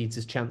about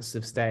Leeds' chances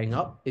of staying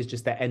up, is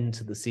just their end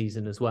to the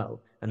season as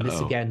well. And this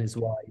again is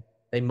why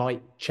they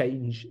might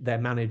change their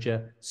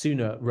manager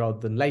sooner rather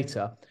than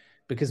later.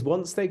 Because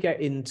once they get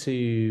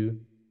into,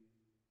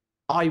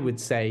 I would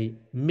say,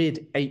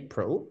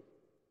 mid-April,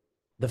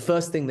 the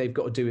first thing they've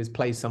got to do is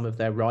play some of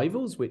their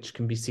rivals, which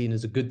can be seen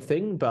as a good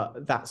thing.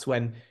 But that's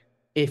when,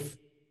 if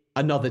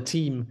another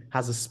team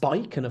has a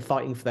spike and are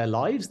fighting for their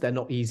lives, they're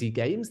not easy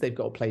games. They've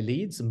got to play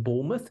Leeds and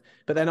Bournemouth.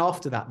 But then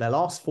after that, their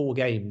last 4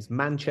 games,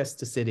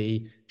 Manchester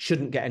City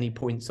shouldn't get any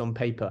points on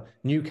paper.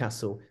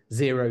 Newcastle,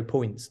 0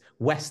 points.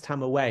 West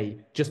Ham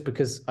away, just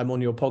because I'm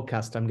on your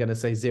podcast, I'm going to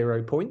say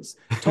 0 points.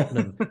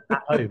 Tottenham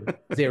at home,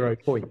 0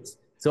 points.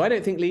 So I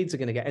don't think Leeds are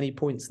going to get any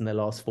points in their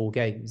last 4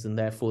 games, and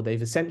therefore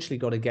they've essentially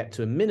got to get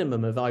to a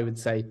minimum of, I would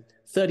say,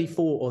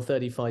 34 or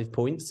 35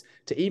 points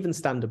to even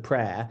stand a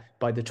prayer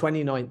by the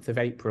 29th of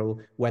April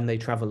when they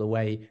travel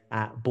away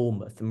at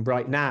Bournemouth. And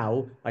right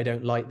now, I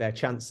don't like their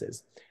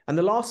chances. And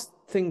the last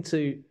thing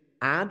to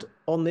add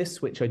on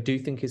this, which I do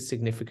think is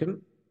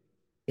significant,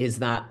 is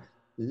that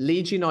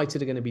Leeds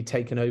United are going to be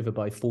taken over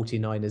by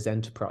 49ers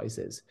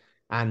Enterprises.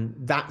 And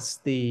that's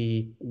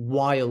the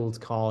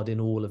wild card in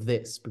all of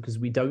this, because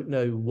we don't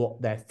know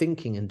what they're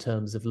thinking in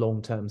terms of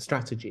long-term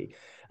strategy.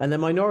 And they're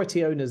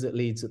minority owners at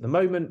Leeds at the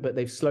moment, but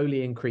they've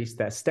slowly increased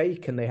their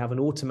stake and they have an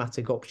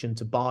automatic option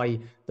to buy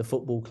the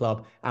football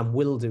club, and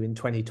will do in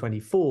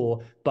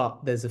 2024.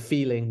 But there's a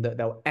feeling that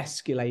they'll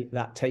escalate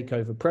that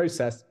takeover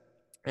process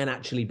and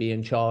actually be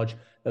in charge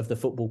of the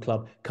football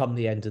club come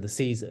the end of the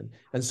season.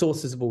 And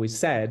sources have always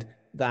said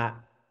that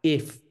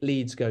if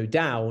Leeds go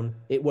down,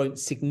 it won't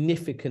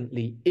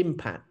significantly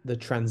impact the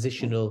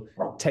transitional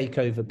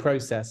takeover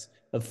process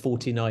of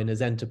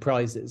 49ers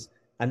Enterprises.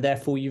 And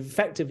therefore, you've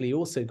effectively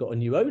also got a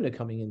new owner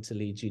coming into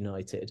Leeds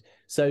United.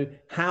 So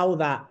how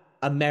that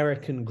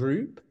American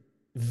group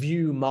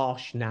view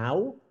Marsch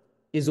now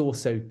is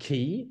also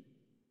key.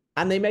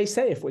 And they may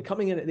say, if we're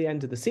coming in at the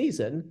end of the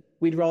season,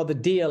 we'd rather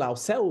deal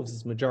ourselves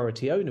as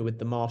majority owner with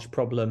the Marsch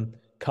problem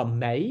come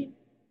May,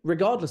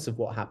 regardless of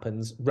what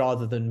happens,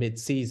 rather than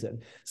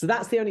mid-season. So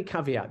that's the only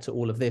caveat to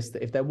all of this,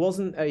 that if there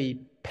wasn't a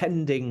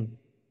pending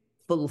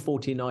full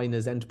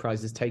 49ers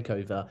Enterprises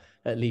takeover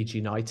at Leeds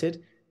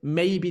United,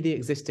 maybe the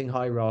existing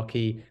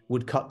hierarchy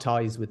would cut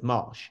ties with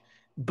Marsch.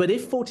 But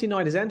if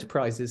 49ers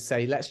Enterprises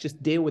say, let's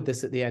just deal with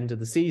this at the end of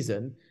the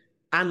season,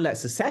 and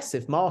let's assess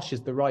if Marsch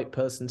is the right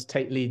person to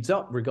take Leeds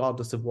up,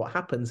 regardless of what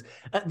happens,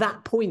 at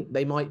that point,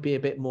 they might be a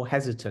bit more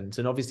hesitant.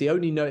 And obviously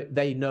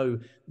they know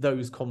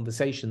those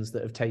conversations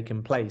that have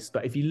taken place.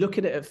 But if you look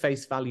at it at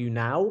face value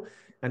now,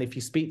 and if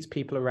you speak to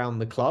people around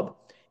the club,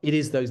 it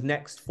is those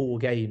next 4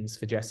 games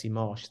for Jesse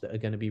Marsch that are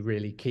going to be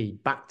really key.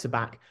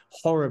 Back-to-back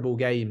horrible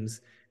games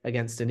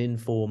against an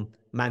in-form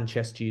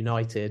Manchester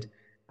United,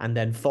 and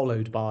then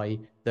followed by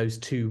those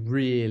 2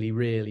 really,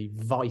 really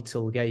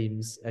vital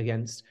games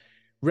against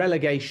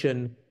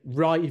relegation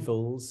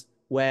rivals,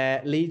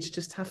 where Leeds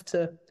just have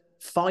to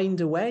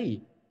find a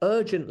way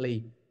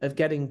urgently of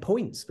getting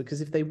points.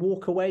 Because if they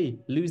walk away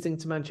losing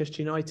to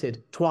Manchester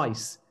United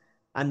twice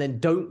and then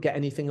don't get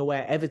anything away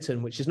at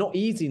Everton, which is not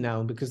easy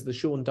now because of the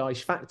Sean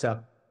Dyche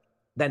factor,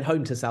 then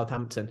home to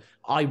Southampton,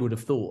 I would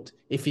have thought,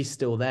 if he's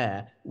still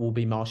there, will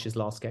be Marsch's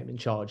last game in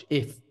charge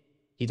if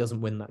he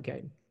doesn't win that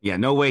game. Yeah,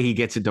 no way he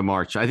gets into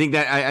March. I think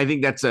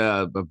that's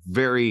a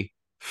very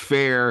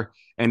fair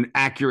and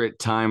accurate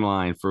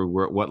timeline for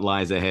what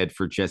lies ahead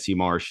for Jesse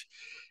Marsch.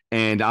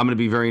 And I'm going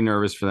to be very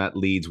nervous for that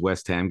Leeds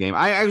West Ham game.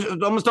 I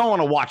almost don't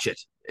want to watch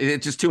it.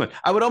 It's just too much.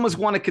 I would almost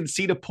want to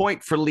concede a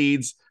point for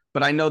Leeds,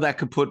 but I know that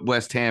could put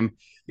West Ham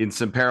in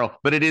some peril.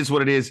 But it is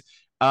what it is.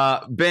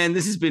 Ben,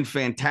 this has been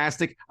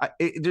fantastic.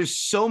 There's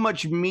so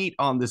much meat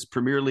on this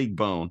Premier League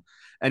bone.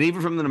 And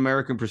even from an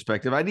American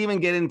perspective, I'd even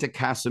get into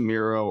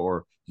Casemiro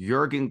or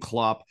Jurgen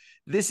Klopp.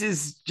 This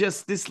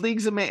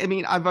league's amazing. I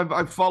mean,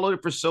 I've followed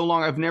it for so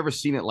long. I've never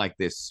seen it like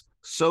this.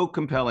 So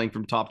compelling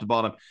from top to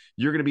bottom.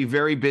 You're going to be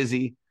very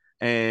busy,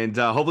 and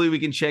hopefully we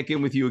can check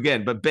in with you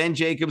again. But Ben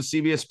Jacobs,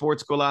 CBS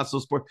Sports,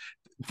 Golazo Sport,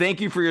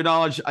 thank you for your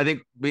knowledge. I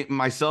think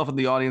myself and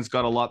the audience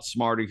got a lot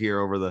smarter here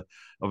over the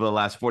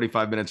last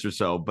 45 minutes or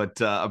so.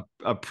 But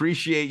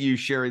appreciate you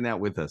sharing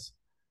that with us.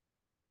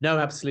 No,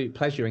 absolute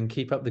pleasure, and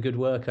keep up the good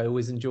work. I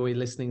always enjoy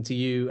listening to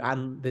you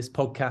and this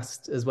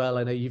podcast as well.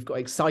 I know you've got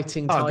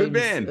exciting times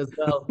as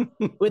well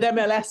with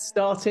MLS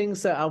starting,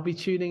 so I'll be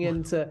tuning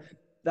into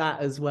that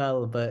as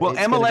well. But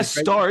MLS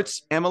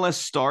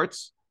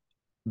starts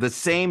the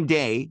same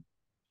day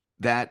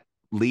that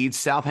Leeds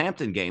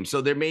Southampton game,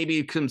 so there may be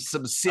some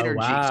synergy. Oh,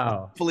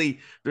 wow. Hopefully,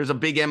 there's a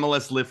big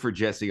MLS lift for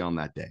Jesse on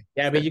that day.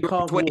 Yeah, but you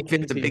can't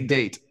 25th, a big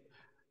date.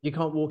 You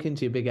can't walk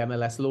into your big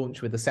MLS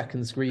launch with a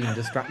second screen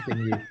distracting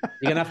you.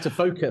 You're going to have to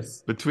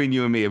focus. Between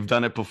you and me, I've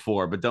done it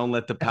before, but don't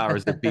let the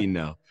powers that be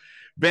know.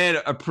 Ben,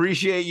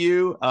 appreciate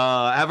you.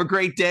 Have a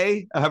great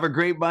day. Have a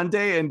great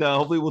Monday, and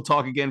hopefully we'll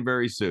talk again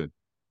very soon.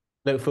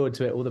 Look forward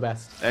to it. All the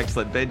best.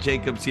 Excellent. Ben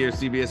Jacobs here,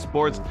 CBS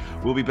Sports.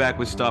 We'll be back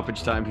with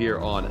stoppage time here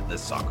on the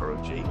Soccer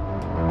OG.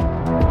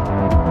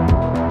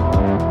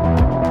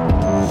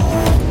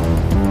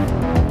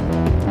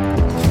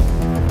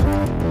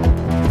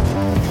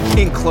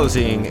 In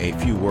closing, a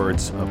few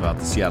words about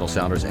the Seattle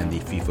Sounders and the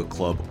FIFA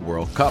Club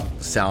World Cup.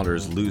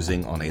 Sounders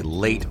losing on a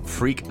late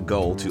freak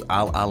goal to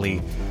Al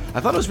Ahly. I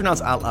thought it was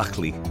pronounced Al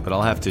Ahly, but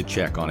I'll have to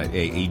check on it.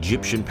 A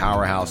Egyptian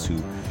powerhouse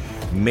who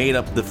made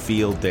up the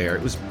field there.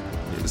 It was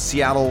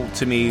Seattle,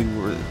 to me,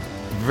 were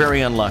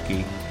very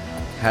unlucky.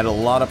 Had a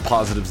lot of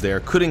positives there.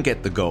 Couldn't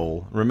get the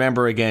goal.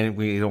 Remember, again,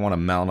 we don't want to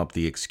mount up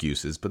the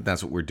excuses, but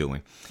that's what we're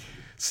doing.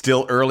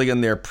 Still early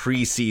in their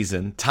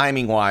preseason,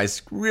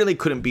 timing-wise, really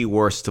couldn't be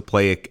worse to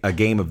play a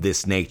game of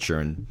this nature.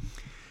 And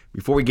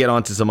before we get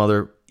on to some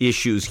other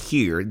issues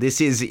here, this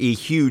is a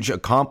huge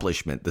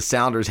accomplishment. The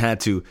Sounders had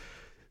to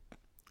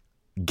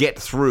get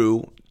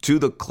through to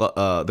the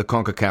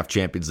CONCACAF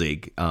Champions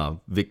League,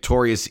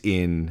 victorious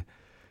in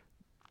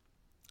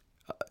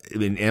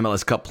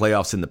MLS Cup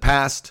playoffs in the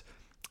past.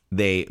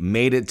 They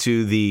made it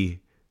to the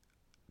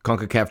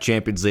CONCACAF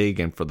Champions League,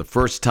 and for the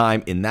first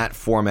time in that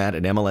format,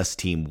 an MLS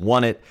team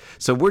won it.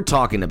 So we're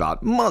talking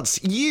about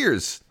months,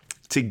 years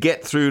to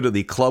get through to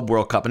the Club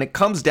World Cup, and it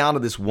comes down to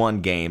this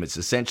one game. It's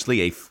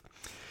essentially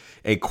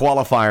a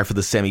qualifier for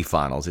the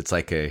semifinals. It's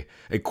like a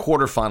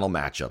quarterfinal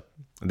matchup.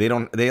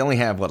 They only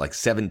have like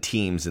 7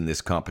 teams in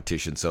this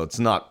competition, so it's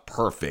not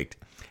perfect,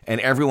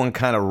 and everyone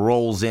kind of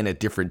rolls in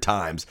at different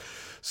times.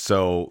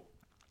 So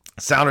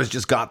Sounders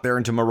just got there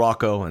into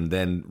Morocco, and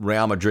then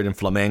Real Madrid and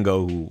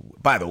Flamengo, who,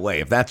 by the way,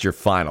 if that's your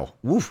final,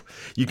 woof,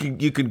 you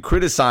can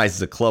criticize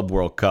the Club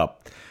World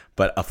Cup,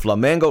 but a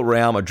Flamengo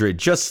Real Madrid,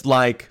 just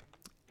like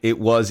it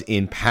was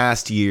in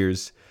past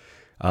years,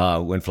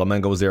 when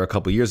Flamengo was there a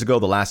couple years ago,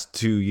 the last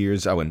 2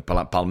 years, when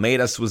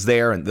Palmeiras was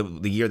there, and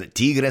the year that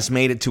Tigres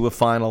made it to a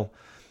final,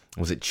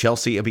 was it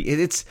Chelsea? I mean,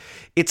 it's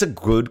a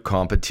good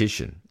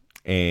competition,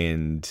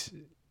 and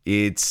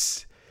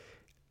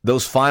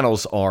those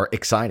finals are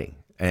exciting.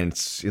 And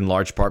it's in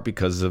large part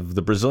because of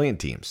the Brazilian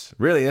teams.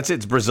 Really, that's it.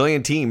 It's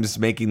Brazilian teams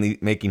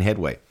making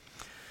headway.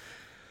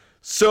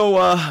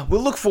 So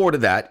we'll look forward to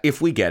that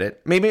if we get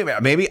it. Maybe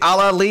Al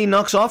Ahly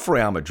knocks off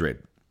Real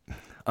Madrid.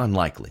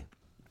 Unlikely.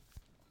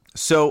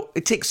 So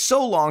it takes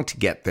so long to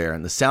get there,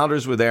 and the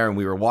Sounders were there, and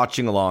we were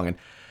watching along, and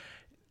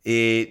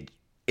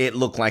it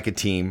looked like a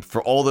team.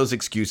 For all those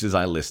excuses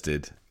I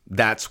listed,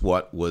 that's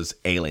what was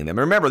ailing them.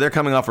 Remember, they're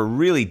coming off a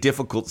really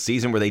difficult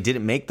season where they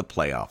didn't make the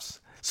playoffs.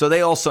 So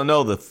they also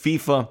know the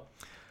FIFA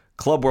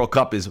Club World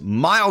Cup is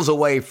miles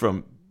away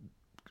from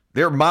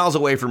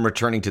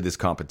returning to this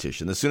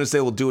competition. The soonest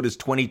they will do it is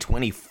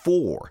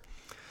 2024.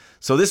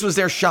 So this was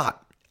their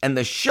shot. And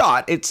the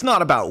shot, it's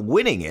not about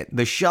winning it.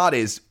 The shot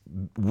is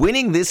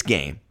winning this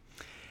game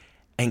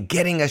and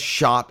getting a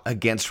shot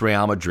against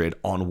Real Madrid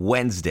on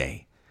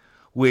Wednesday,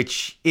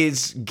 which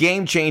is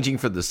game-changing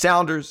for the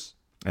Sounders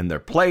and their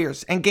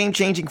players, and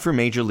game-changing for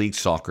Major League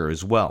Soccer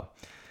as well,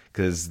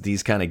 because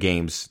these kind of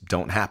games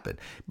don't happen.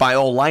 By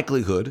all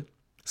likelihood,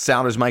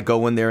 Sounders might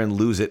go in there and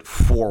lose it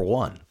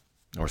 4-1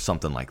 or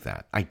something like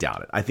that. I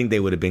doubt it. I think they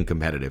would have been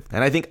competitive.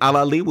 And I think Al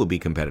Ahly will be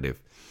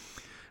competitive.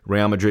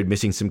 Real Madrid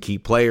missing some key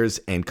players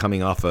and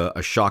coming off a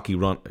shaky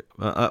run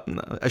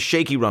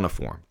of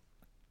form.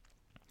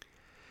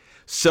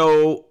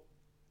 So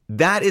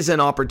that is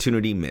an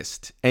opportunity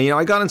missed. And,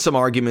 I got in some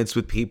arguments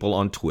with people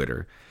on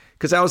Twitter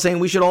because I was saying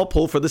we should all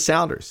pull for the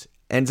Sounders.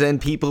 And then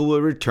people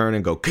will return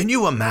and go, can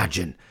you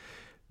imagine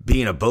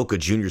being a Boca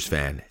Juniors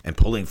fan and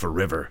pulling for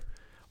River?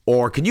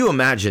 Or can you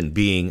imagine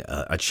being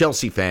a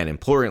Chelsea fan and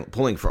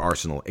pulling for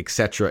Arsenal,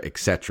 etc.,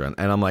 etc.?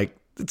 And I'm like,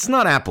 it's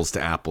not apples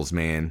to apples,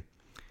 man.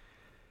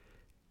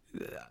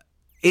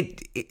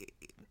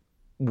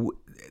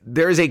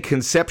 There is a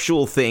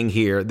conceptual thing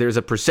here. There's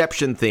a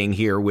perception thing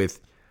here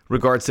with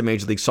regards to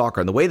Major League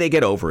Soccer. And the way they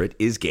get over it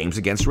is games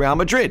against Real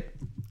Madrid,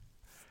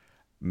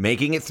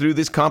 making it through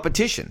this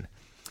competition.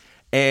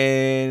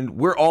 And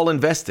we're all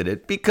invested in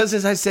it because,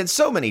 as I said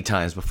so many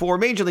times before,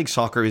 Major League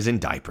Soccer is in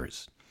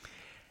diapers.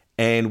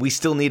 And we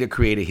still need to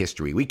create a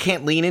history. We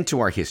can't lean into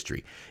our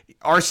history.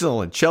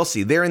 Arsenal and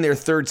Chelsea, they're in their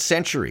 3rd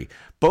century.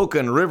 Boca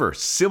and River,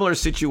 similar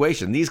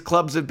situation. These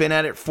clubs have been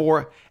at it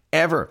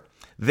forever.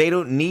 They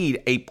don't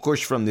need a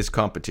push from this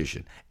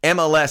competition.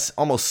 MLS,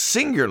 almost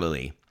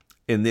singularly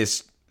in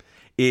this,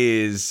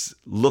 is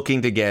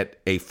looking to get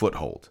a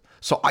foothold.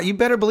 So you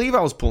better believe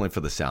I was pulling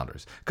for the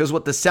Sounders, because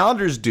what the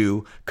Sounders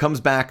do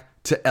comes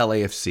back to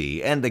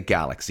LAFC and the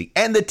Galaxy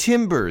and the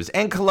Timbers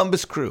and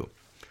Columbus Crew.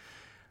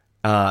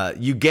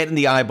 You get in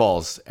the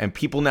eyeballs, and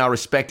people now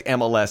respect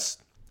MLS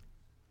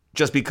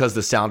just because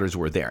the Sounders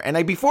were there.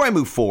 And before I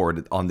move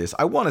forward on this,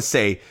 I want to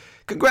say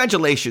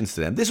congratulations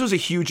to them. This was a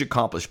huge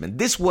accomplishment.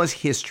 This was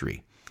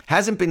history.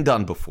 Hasn't been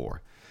done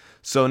before.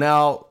 So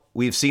now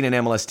we've seen an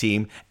MLS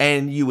team,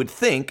 and you would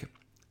think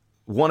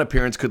one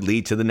appearance could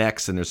lead to the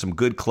next, and there's some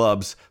good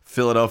clubs,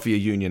 Philadelphia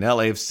Union,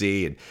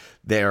 LAFC, and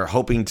they're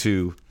hoping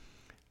to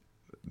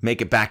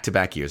make it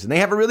back-to-back years. And they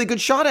have a really good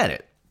shot at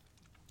it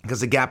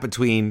because the gap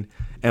between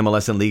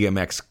MLS and Liga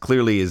MX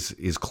clearly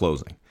is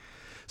closing.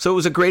 So it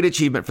was a great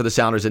achievement for the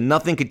Sounders, and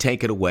nothing could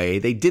take it away.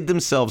 They did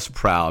themselves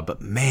proud, but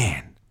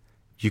man,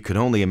 you could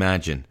only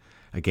imagine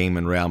a game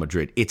in Real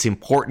Madrid. It's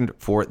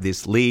important for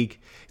this league.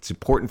 It's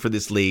important for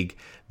this league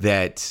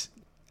that,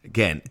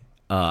 again,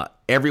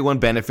 everyone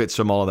benefits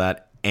from all of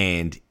that,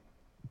 and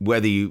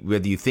whether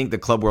you think the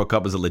Club World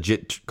Cup is a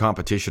legit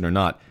competition or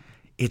not,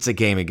 it's a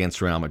game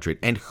against Real Madrid,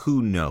 and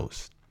who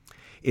knows?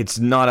 It's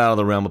not out of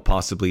the realm of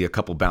possibly a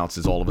couple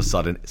bounces. All of a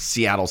sudden,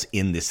 Seattle's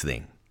in this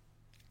thing,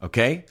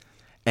 okay?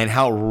 And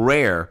how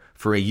rare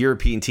for a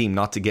European team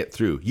not to get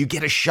through. You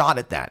get a shot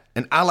at that,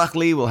 and Al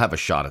Ahly will have a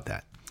shot at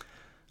that.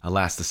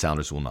 Alas, the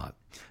Sounders will not.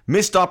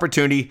 Missed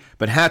opportunity,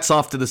 but hats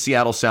off to the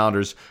Seattle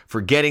Sounders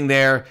for getting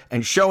there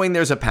and showing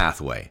there's a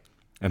pathway.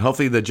 And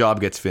hopefully the job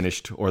gets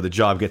finished or the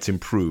job gets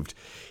improved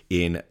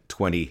in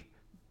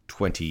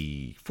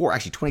 2024.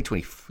 Actually,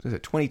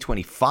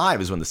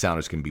 2025 is when the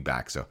Sounders can be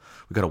back. So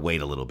we've got to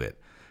wait a little bit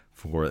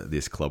for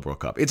this Club World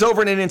Cup. It's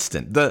over in an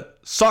instant. The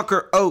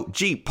Soccer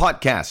OG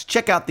podcast.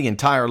 Check out the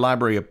entire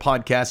library of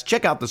podcasts.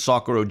 Check out the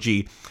Soccer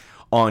OG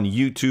on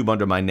YouTube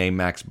under my name,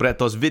 Max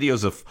Bretos.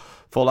 Videos of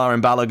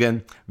Folarin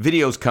Balogun.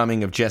 Videos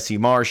coming of Jesse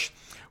Marsch,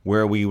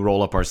 where we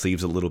roll up our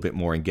sleeves a little bit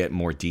more and get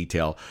more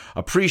detail.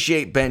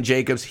 Appreciate Ben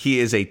Jacobs. He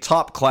is a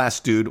top-class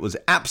dude. Was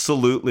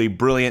absolutely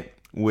brilliant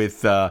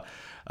with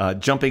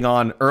jumping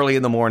on early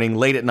in the morning,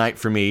 late at night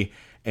for me.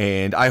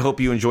 And I hope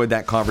you enjoyed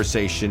that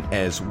conversation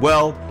as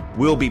well.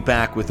 We'll be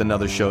back with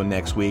another show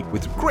next week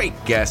with great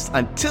guests.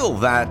 Until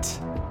that,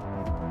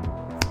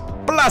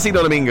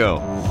 Plácido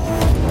Domingo.